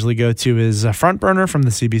one that I usually go to is Front Burner from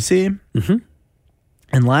the CBC. Mm-hmm.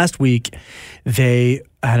 And last week, they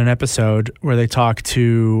had an episode where they talked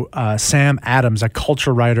to Sam Adams, a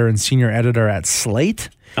culture writer and senior editor at Slate.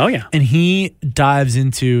 Oh, yeah. And he dives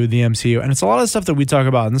into the MCU. And it's a lot of stuff that we talk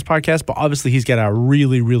about in this podcast, but obviously he's got a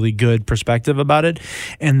really, really good perspective about it.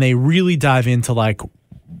 And they really dive into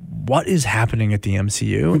what is happening at the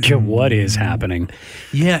MCU. Yeah, what is happening?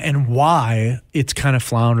 Yeah, and why it's kind of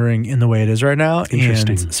floundering in the way it is right now.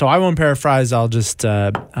 Interesting. And so I won't paraphrase. I'll just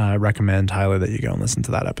recommend highly that you go and listen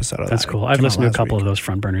to that episode of That's cool. I've listened to a couple of those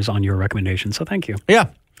Front Burners on your recommendation, so thank you. Yeah.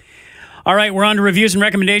 All right, we're on to reviews and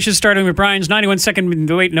recommendations, starting with Brian's 91-second.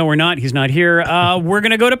 Wait, no, we're not. He's not here. We're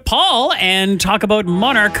going to go to Paul and talk about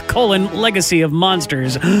Monarch: Legacy of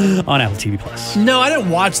Monsters on Apple TV Plus. No, I didn't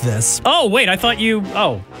watch this. Oh, wait, I thought you...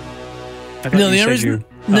 Oh. I thought No, you the said only reason... you-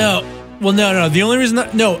 No. Well, no. The only reason...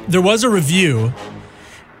 No, there was a review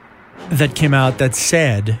that came out that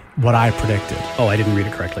said what I predicted. Oh, I didn't read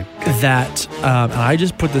it correctly. That, and I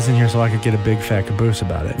just put this in here so I could get a big fat caboose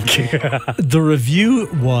about it. The review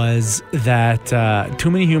was that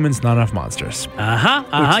too many humans, not enough monsters.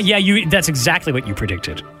 Yeah, that's exactly what you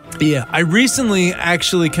predicted. Yeah, I recently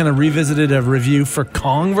actually kind of revisited a review for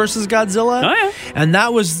Kong versus Godzilla. Oh, yeah. And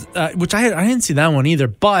that was, which I didn't see that one either,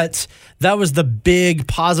 but that was the big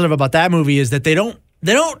positive about that movie is that they don't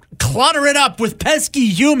clutter it up with pesky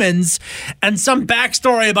humans and some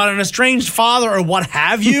backstory about an estranged father or what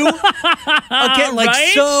have you. Okay, like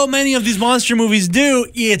Right? so many of these monster movies do.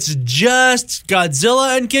 It's just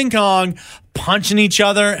Godzilla and King Kong punching each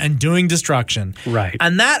other and doing destruction. Right.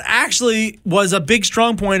 And that actually was a big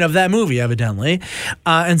strong point of that movie, evidently.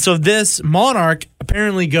 And so this Monarch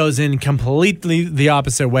apparently goes in completely the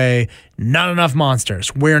opposite way. Not enough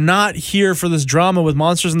monsters. We're not here for this drama with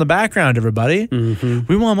monsters in the background, everybody. Mm-hmm.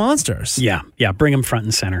 We want monsters. Yeah, bring them front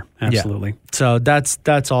and center. Absolutely. Yeah. So that's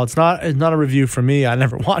all. It's not a review for me. I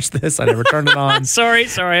never watched this. I never turned it on. Sorry.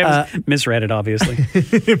 I misread it, obviously.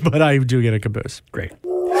 But I do get a caboose. Great.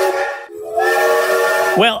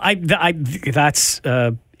 Well, that's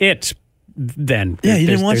it then. Yeah, you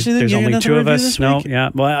didn't watch anything? There's You got only nothing two to of review us. this No, week? yeah.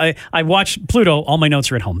 Well, I watched Pluto. All my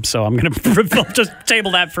notes are at home, so I'm going to just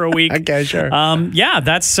table that for a week. Okay, sure. Yeah,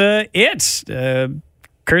 that's it.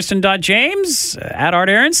 Kirsten.James, at Art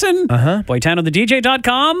Aronson,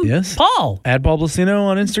 BoytanoTheDJ.com. Yes. Paul. Add Paul Blasino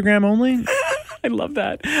on Instagram only. I love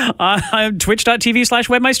that.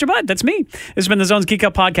 Twitch.tv/WebmeisterBud. That's me. This has been the Zone's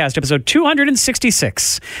Geek-out Podcast, episode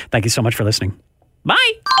 266. Thank you so much for listening.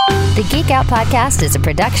 Bye. The Geek-out Podcast is a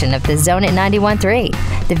production of The Zone at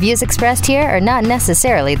 91.3. The views expressed here are not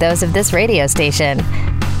necessarily those of this radio station.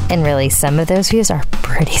 And really, some of those views are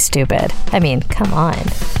pretty stupid. I mean, come on.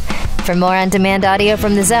 For more on-demand audio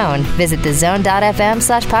from The Zone, visit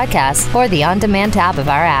thezone.fm/podcast or the on-demand tab of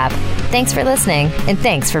our app. Thanks for listening, and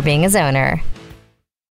thanks for being a Zoner.